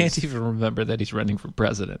stand. He can't even remember that he's running for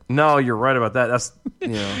president. No, you're right about that. That's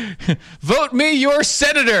Vote me your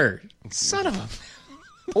senator. Son of a.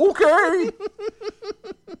 Okay.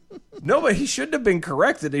 No, but he shouldn't have been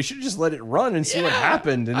corrected. They should have just let it run and see what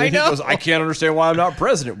happened. And then he goes, I can't understand why I'm not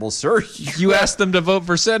president. Well, sir, you asked them to vote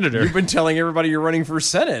for senator. You've been telling everybody you're running for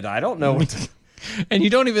Senate. I don't know. And you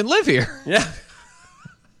don't even live here. Yeah.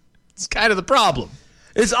 It's kind of the problem.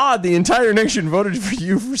 It's odd. The entire nation voted for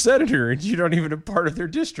you for senator, and you don't even a part of their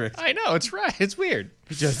district. I know. It's right. It's weird.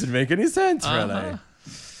 It just didn't make any sense, really.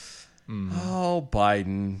 Oh,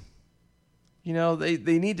 Biden.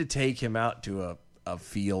 They need to take him out to a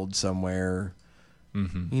field somewhere,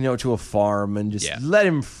 to a farm, and just let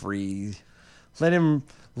him free. Let him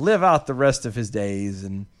live out the rest of his days.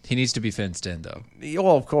 And he needs to be fenced in, though.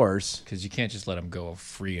 Well, of course. Because you can't just let him go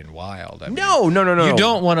free and wild. No. You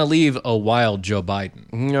don't want to leave a wild Joe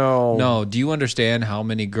Biden. No. No. Do you understand how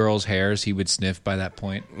many girls' hairs he would sniff by that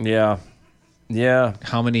point? Yeah.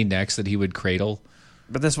 How many necks that he would cradle?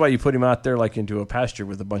 But that's why you put him out there like into a pasture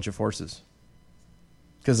with a bunch of horses.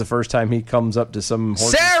 Because the first time he comes up to some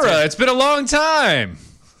horses... Sarah, it's been a long time.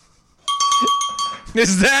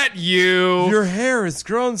 Is that you? Your hair has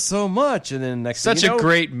grown so much. And then next thing you know, a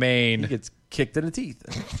great mane. He gets kicked in the teeth.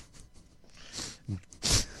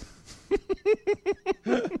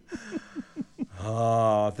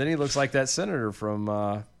 Then he looks like that senator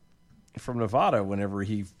from Nevada whenever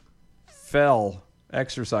he fell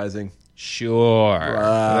exercising. Sure. Right.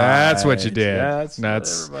 That's what you did. That's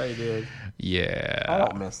what everybody did. Yeah. I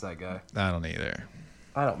don't miss that guy. I don't either.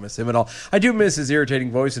 I don't miss him at all. I do miss his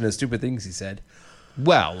irritating voice and the stupid things he said.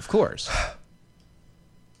 Well, of course.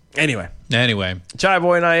 Anyway, Chai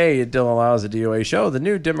Boy and IA at Dylan Lyles, a DOA show. The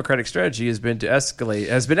new Democratic strategy has been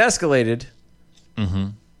escalated. Mm-hmm.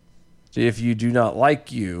 If you do not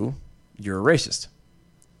like you're a racist.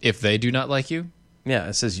 If they do not like you? Yeah,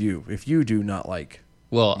 it says you. If you do not like.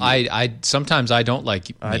 Well, I sometimes I don't like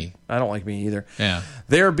me. I don't like me either. Yeah.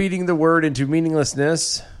 They're beating the word into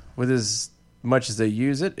meaninglessness with as much as they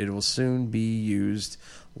use it. It will soon be used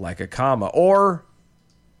like a comma or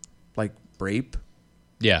like rape.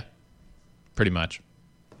 Yeah, pretty much.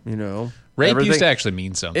 You know, rape used to actually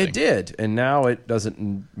mean something. It did, and now it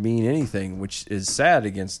doesn't mean anything, which is sad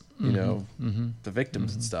against the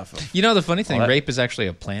victims and stuff. You know, the funny thing, rape is actually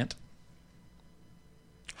a plant.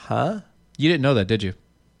 Huh? You didn't know that, did you?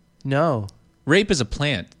 No. Rape is a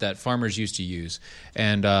plant that farmers used to use,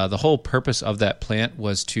 and the whole purpose of that plant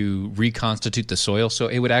was to reconstitute the soil, so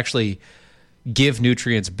it would actually give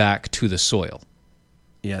nutrients back to the soil.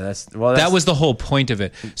 Yeah, that was the whole point of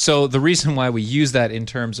it. So the reason why we use that in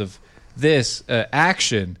terms of this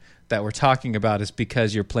action that we're talking about is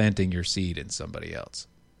because you're planting your seed in somebody else.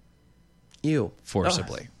 Ew.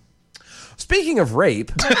 Forcibly. Speaking of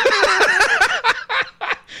rape...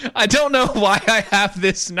 I don't know why I have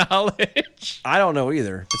this knowledge. I don't know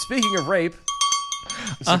either. But speaking of rape,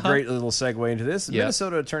 it's a great little segue into this.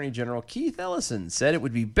 Minnesota Attorney General Keith Ellison said it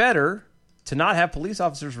would be better to not have police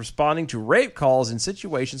officers responding to rape calls in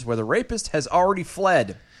situations where the rapist has already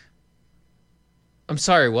fled. I'm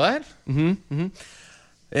sorry, what?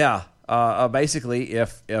 Yeah. Basically,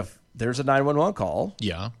 if there's a 911 call,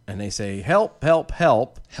 and they say, help,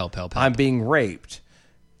 I'm being raped.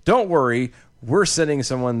 Don't worry, we're sending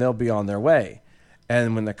someone, they'll be on their way.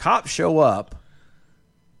 And when the cops show up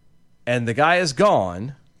and the guy is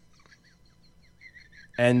gone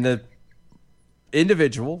and the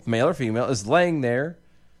individual, male or female, is laying there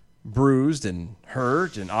bruised and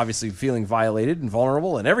hurt and obviously feeling violated and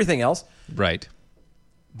vulnerable and everything else. Right.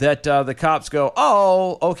 That the cops go,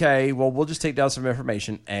 oh, okay, well, we'll just take down some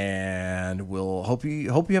information and we'll hope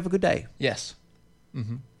you have a good day. Yes.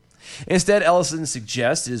 Mm-hmm. Instead, Ellison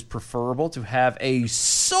suggests it is preferable to have a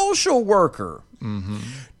social worker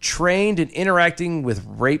trained in interacting with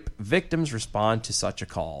rape victims respond to such a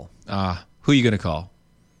call. Who are you going to call?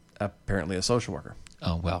 Apparently a social worker.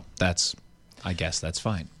 Oh, well, I guess that's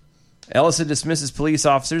fine. Ellison dismisses police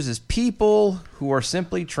officers as people who are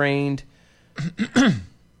simply trained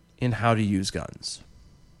in how to use guns.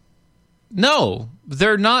 No,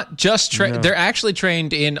 they're not just trained. They're actually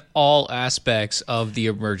trained in all aspects of the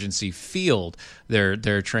emergency field.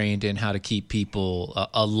 They're trained in how to keep people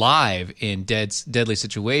alive in deadly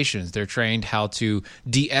situations. They're trained how to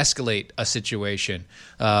de-escalate a situation.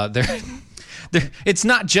 It's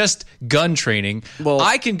not just gun training. Well,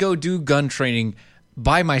 I can go do gun training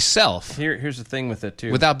by myself. Here's the thing with it,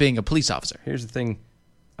 too. Without being a police officer. Here's the thing.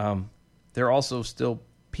 They're also still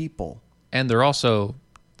people. And they're also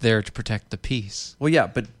there to protect the peace. Well, yeah,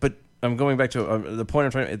 but I'm going back to the point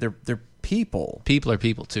I'm trying to make. They're people. People are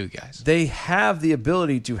people, too, guys. They have the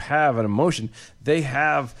ability to have an emotion. They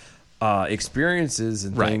have experiences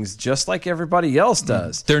and things just like everybody else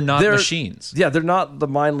does. They're not machines. Yeah, they're not the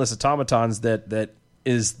mindless automatons that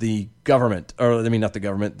is the government, or I mean, not the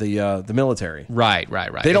government, the military. Right.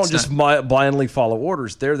 They don't just blindly follow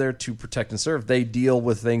orders. They're there to protect and serve. They deal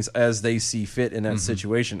with things as they see fit in that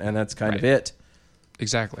situation, and that's kind of it.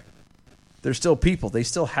 Exactly. They're still people. They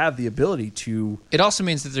still have the ability to. It also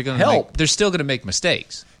means that they're going to help. They're still going to make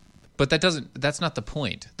mistakes, but that's not the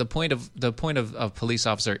point. The point of police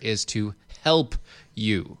officer is to help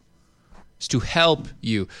you. It's to help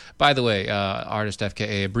you. By the way, artist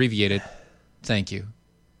FKA abbreviated. Thank you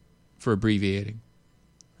for abbreviating.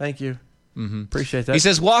 Thank you. Appreciate that. He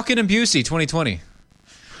says, walk in Busey 2020.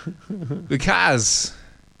 Because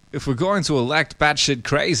if we're going to elect batshit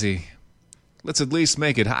crazy, let's at least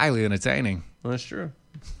make it highly entertaining. Well, that's true.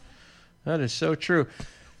 That is so true.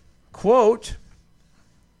 Quote,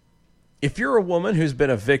 if you're a woman who's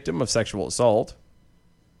been a victim of sexual assault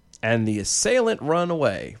and the assailant ran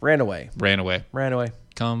away.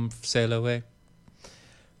 Come sail away.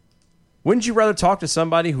 Wouldn't you rather talk to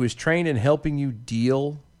somebody who is trained in helping you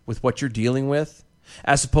deal with what you're dealing with,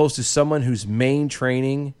 as opposed to someone whose main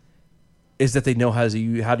training is that they know how to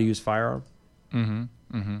use firearm?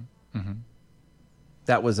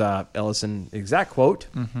 That was Ellison exact quote.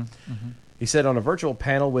 He said on a virtual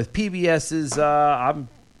panel with PBS's I'm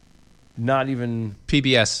not even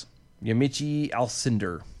PBS Yamiche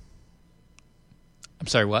Alcindor. I'm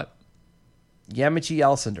sorry, what? Yamiche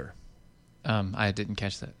Alcindor. I didn't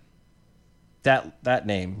catch that. That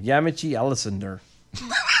name, Yamiche Alessander.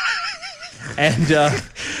 And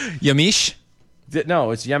Yamiche?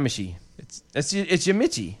 No, it's Yamiche. It's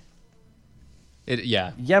Yamiche.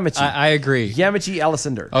 Yamiche. I agree. Yamiche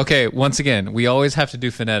Alessander. Okay, once again, we always have to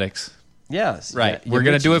do phonetics. Yes. Right. We're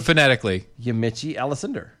going to do it phonetically. Yamiche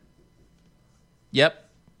Alessander. Yep.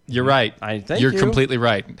 You're right. Thank You're you. completely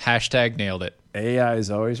right. Hashtag nailed it. AI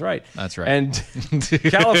is always right. That's right. And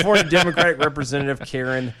California Democratic Representative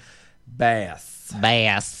Karen Bass.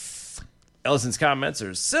 Ellison's comments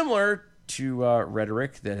are similar to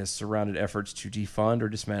rhetoric that has surrounded efforts to defund or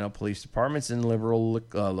dismantle police departments in liberal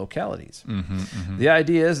localities. The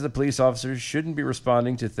idea is that police officers shouldn't be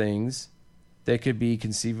responding to things that could be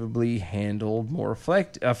conceivably handled more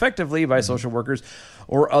effectively by social workers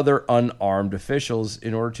or other unarmed officials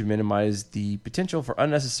in order to minimize the potential for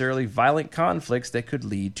unnecessarily violent conflicts that could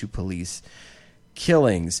lead to police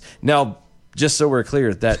killings. Now, just so we're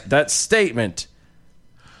clear, that statement,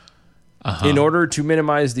 in order to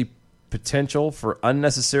minimize the potential for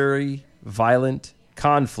unnecessary violent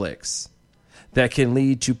conflicts that can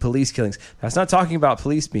lead to police killings, that's not talking about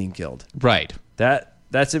police being killed. Right.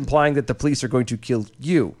 That's implying that the police are going to kill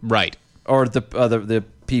you. Right. Or the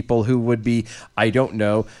people who would be, I don't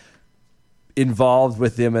know, involved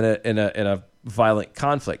with them in a violent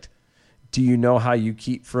conflict. Do you know how you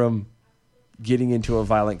keep from getting into a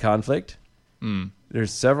violent conflict?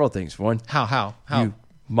 There's several things. One, How? you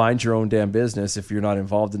mind your own damn business if you're not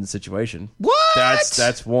involved in the situation. What?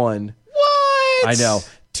 That's one. What? I know.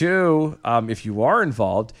 Two, if you are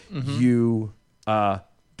involved, you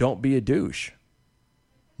don't be a douche.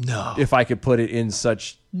 No. If I could put it in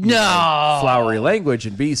such flowery language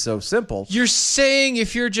and be so simple. You're saying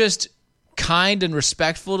if you're just kind and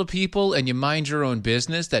respectful to people and you mind your own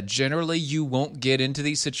business, that generally you won't get into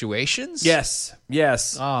these situations? Yes.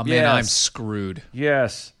 Oh, man, yes. I'm screwed.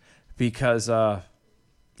 Yes. Because,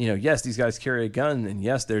 yes, these guys carry a gun, and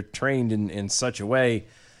yes, they're trained in such a way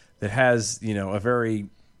that has, a very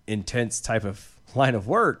intense type of line of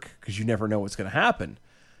work because you never know what's going to happen.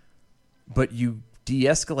 But you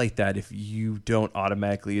de-escalate that if you don't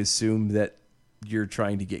automatically assume that you're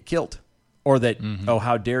trying to get killed or that, oh,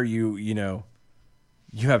 how dare you, you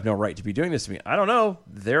have no right to be doing this to me. I don't know.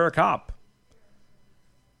 They're a cop.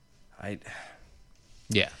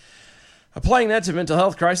 Yeah. Applying that to mental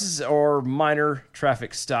health crisis or minor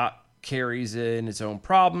traffic stop carries in its own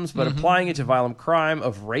problems, but applying it to violent crime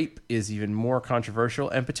of rape is even more controversial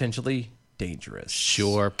and potentially dangerous.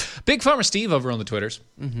 Sure. Big Farmer Steve over on the Twitters.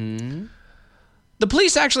 The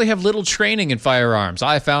police actually have little training in firearms.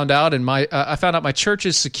 I found out my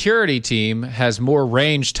church's security team has more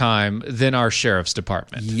range time than our sheriff's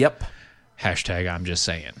department. Yep. Hashtag I'm just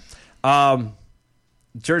saying.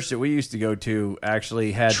 Church that we used to go to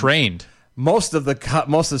actually had trained. Most of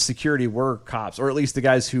the security were cops, or at least the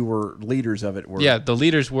guys who were leaders of it were. Yeah, the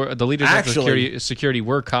leaders of security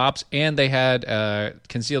were cops, and they had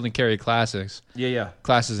concealed and carry classes.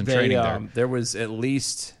 Classes and training there.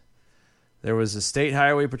 There was a state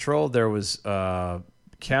highway patrol. There was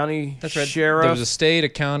county sheriff. There was a state, a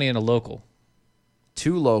county, and a local.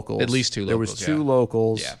 2 locals. At least 2 locals. There was 2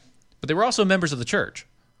 locals. Yeah, but they were also members of the church.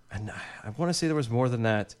 And I want to say there was more than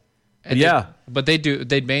that. And but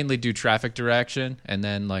they'd mainly do traffic direction, and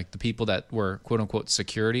then like the people that were quote unquote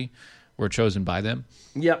security were chosen by them.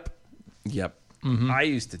 Yep. I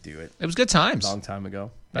used to do it. It was good times. A long time ago.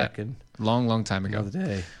 Back in long time ago. The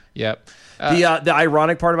day. Yep. The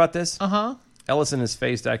ironic part about this. Ellison has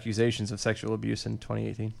faced accusations of sexual abuse in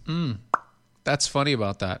 2018. That's funny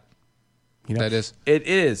about that. That is. It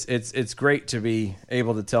is. It's great to be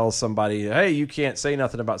able to tell somebody, hey, you can't say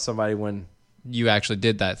nothing about somebody when you actually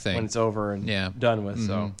did that thing. When it's over and done with.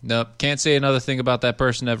 So nope, can't say another thing about that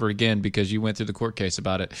person ever again because you went through the court case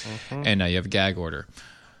about it, and now you have a gag order,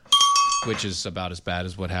 which is about as bad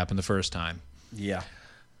as what happened the first time. Yeah.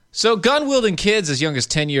 So gun-wielding kids as young as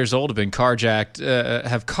 10 years old have been carjacked.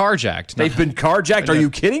 They've been carjacked? Are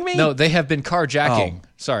you kidding me? No, they have been carjacking. Oh.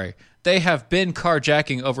 Sorry. They have been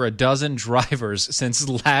carjacking over a dozen drivers since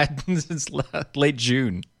late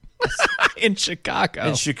June in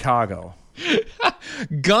Chicago.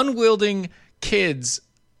 Gun-wielding kids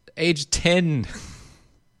aged 10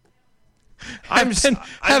 have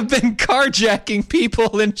been carjacking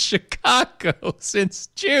people in Chicago since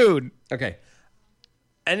June. Okay.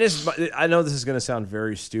 And I know this is going to sound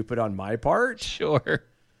very stupid on my part. Sure.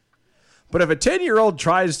 But if a 10-year-old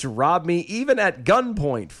tries to rob me, even at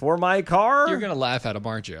gunpoint for my car... You're going to laugh at him,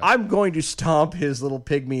 aren't you? I'm going to stomp his little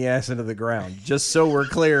pygmy ass into the ground, just so we're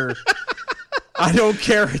clear. I don't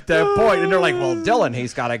care at that point. And they're like, well, Dylan,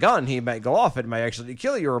 he's got a gun. He might go off. It might actually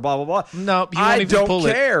kill you or blah, blah, blah. No, you won't I even don't pull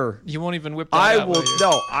care. It. You won't even whip that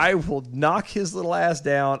out. I will knock his little ass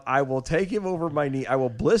down. I will take him over my knee. I will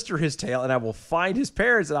blister his tail, and I will find his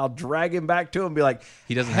parents, and I'll drag him back to him and be like,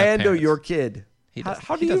 he doesn't have handle parents. your kid.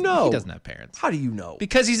 How do you know? He doesn't have parents. How do you know?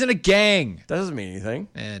 Because he's in a gang. That doesn't mean anything.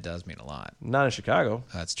 It does mean a lot. Not in Chicago.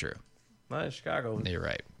 That's true. Not in Chicago. You're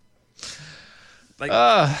right. Like,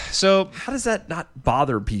 so how does that not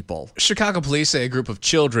bother people? Chicago police say a group of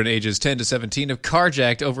children ages 10 to 17 have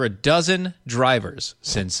carjacked over a dozen drivers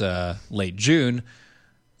since late June.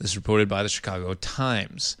 This is reported by the Chicago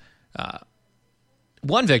Times.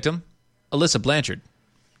 One victim, Alyssa Blanchard,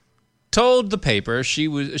 told the paper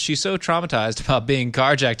she's so traumatized about being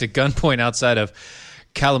carjacked at gunpoint outside of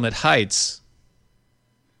Calumet Heights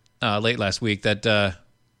late last week that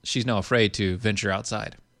she's now afraid to venture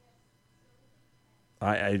outside.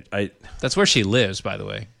 That's where she lives, by the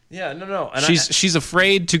way. Yeah, no. And she's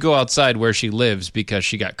afraid to go outside where she lives because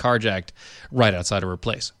she got carjacked right outside of her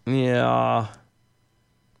place. Yeah.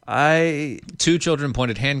 Two children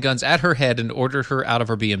pointed handguns at her head and ordered her out of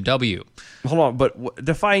her BMW. Hold on, but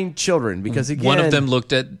define children, because again, one of them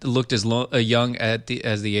looked as young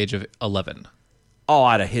as the age of 11. Oh,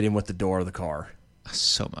 I'd have hit him with the door of the car.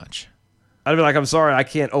 So much. I'd be like, I'm sorry, I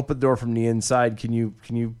can't open the door from the inside. Can you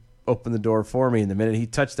open the door for me? And the minute he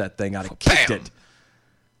touched that thing, I'd have kicked it.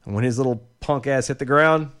 And when his little punk ass hit the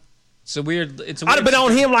ground, I'd have been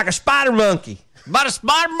on him like a spider monkey. About a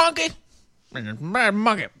spider monkey? Spider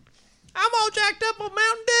monkey. I'm all jacked up on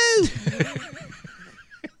Mountain Dew.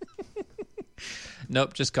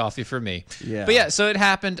 Nope, just coffee for me. Yeah. But yeah, so it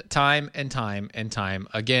happened time and time and time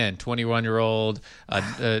again. 21-year-old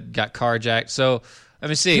got carjacked. So let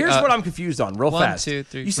me see. Here's what I'm confused on, real fast. 1, 2,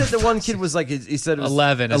 3. You said the one kid was like, he said it was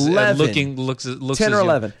 11. 11. Looks 10 or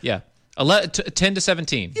 11. Yeah. 10 to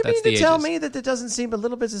 17. You That's mean the to tell ages. me that it doesn't seem a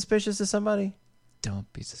little bit suspicious to somebody?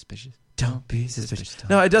 Don't be suspicious. Don't be suspicious.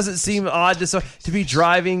 No, it doesn't seem odd to be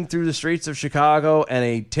driving through the streets of Chicago and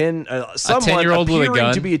a 10-year-old with a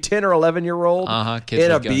gun to be a 10 or 11-year-old kids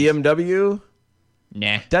in a with guns. BMW.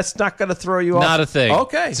 Nah, that's not going to throw you off. Not a thing.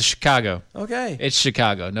 Okay, it's Chicago. Okay, it's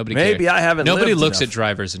Chicago. Nobody. Maybe cares. I haven't. Nobody lived looks enough. at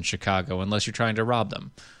drivers in Chicago unless you're trying to rob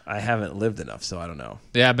them. I haven't lived enough, so I don't know.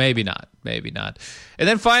 Yeah, maybe not. Maybe not. And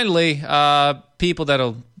then finally, people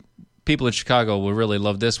in Chicago will really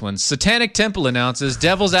love this one. Satanic Temple announces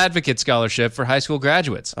Devil's Advocate Scholarship for high school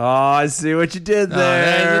graduates. Oh, I see what you did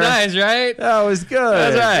there. That's nice, right? That was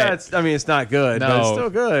good. That's right. It's not good, but it's still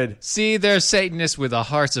good. See, they're Satanists with a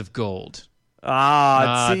hearts of gold.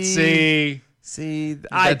 See,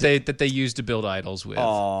 that they used to build idols with.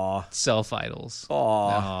 Self-idols.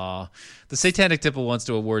 The Satanic Temple wants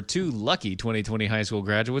to award 2 lucky 2020 high school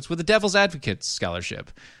graduates with the Devil's Advocate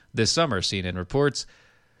Scholarship this summer, CNN reports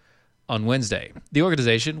on Wednesday. The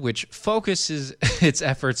organization, which focuses its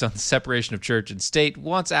efforts on the separation of church and state,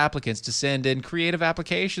 wants applicants to send in creative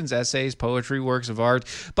applications, essays, poetry, works of art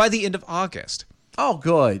by the end of August. Oh,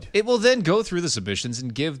 good. It will then go through the submissions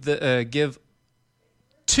and give 2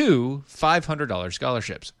 $500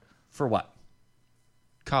 scholarships. For what?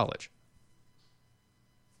 College.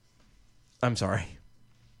 I'm sorry.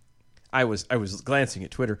 I was glancing at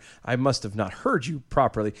Twitter. I must have not heard you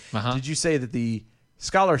properly. Did you say that the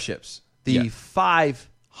scholarships, the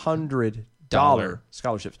 $500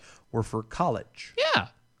 scholarships, were for college? Yeah.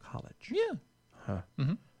 College. Yeah. Huh.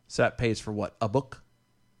 Mm-hmm. So that pays for what? A book?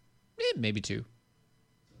 Maybe 2.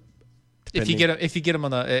 If you get them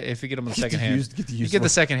on the second hand, you get the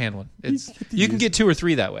second hand one. You can get 2 or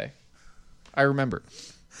 3 that way. I remember.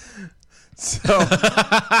 So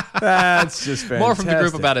that's just fantastic. More from the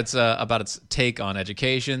group about its take on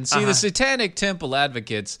education. See, the Satanic Temple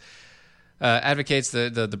advocates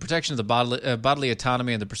the protection of the bodily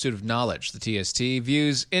autonomy and the pursuit of knowledge. The TST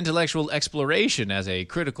views intellectual exploration as a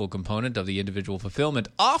critical component of the individual fulfillment.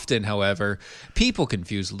 Often, however, people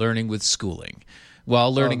confuse learning with schooling.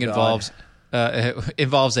 While learning involves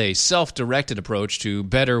a self-directed approach to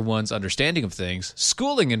better one's understanding of things,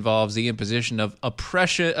 schooling involves the imposition of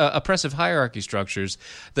oppressive hierarchy structures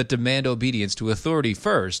that demand obedience to authority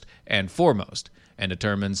first and foremost, and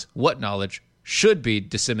determines what knowledge should be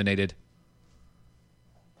disseminated.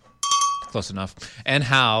 Close enough. And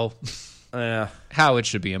how it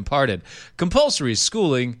should be imparted. Compulsory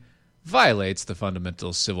schooling violates the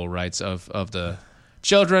fundamental civil rights of the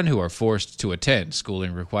children who are forced to attend.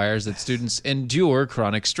 Schooling requires that students endure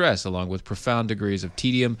chronic stress along with profound degrees of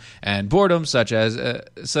tedium and boredom, such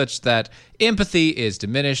that empathy is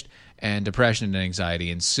diminished and depression and anxiety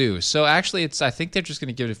ensue. So actually, I think they're just going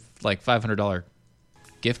to give it like $500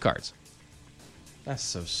 gift cards. That's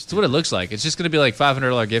so That's stupid. what it looks like. It's just going to be like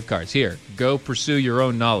 $500 gift cards. Here, go pursue your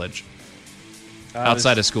own knowledge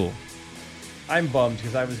outside of school. I'm bummed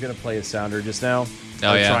because I was going to play a sounder just now. Oh,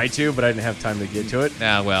 I yeah. tried to, but I didn't have time to get to it.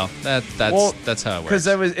 Ah, well, that's how it works. Because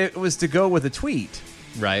it was to go with a tweet.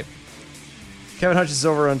 Right. Kevin Hutchins is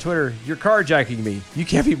over on Twitter. You're carjacking me. You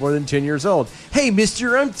can't be more than 10 years old. Hey,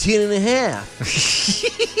 mister, I'm 10 and a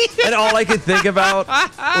half. And all I could think about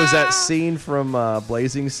was that scene from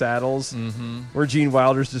Blazing Saddles where Gene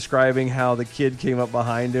Wilder's describing how the kid came up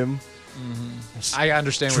behind him. I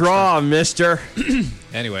understand. Draw, mister.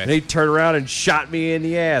 Anyway. And he turned around and shot me in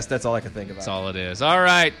the ass. That's all I could think about. That's all it is. All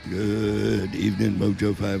right. Good evening,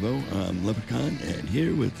 Mojo 50. I'm Leprechaun, and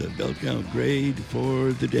here with the bell count grade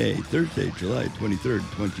for the day, Thursday, July 23rd,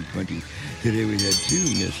 2020. Today we had 2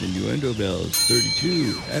 Miss Innuendo bells,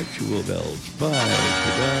 32 actual bells, 5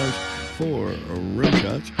 pedals, 4 rim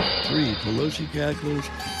shots, 3 Pelosi cackles,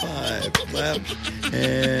 5 claps,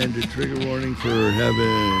 and a trigger warning for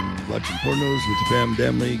watching pornos with the Fam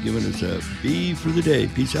Damley, giving us a B for the day.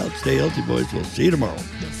 Peace out. Stay healthy, boys. We'll see you tomorrow.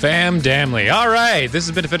 Fam Damley. All right. This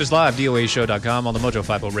has been Fitness Live, DOAShow.com on the Mojo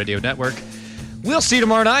 50 Radio Network. We'll see you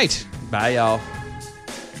tomorrow night. Bye, y'all.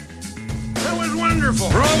 That was wonderful.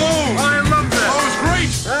 Bravo! I love that. Oh, it was great.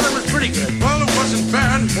 Well, it was pretty good. Well, it wasn't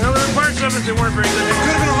bad. Well, there were parts of it that weren't very good. It could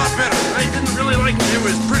have been a lot better. I didn't really like it. It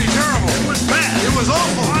was pretty terrible. It was bad. It was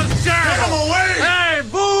awful. It was terrible. Get him away! Hey,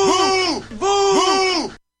 boo! Boo!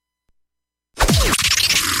 Boo!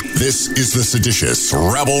 This is the seditious,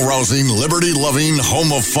 rabble-rousing, liberty-loving,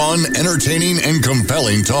 home of fun, entertaining, and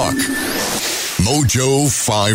compelling talk. Mojo 50.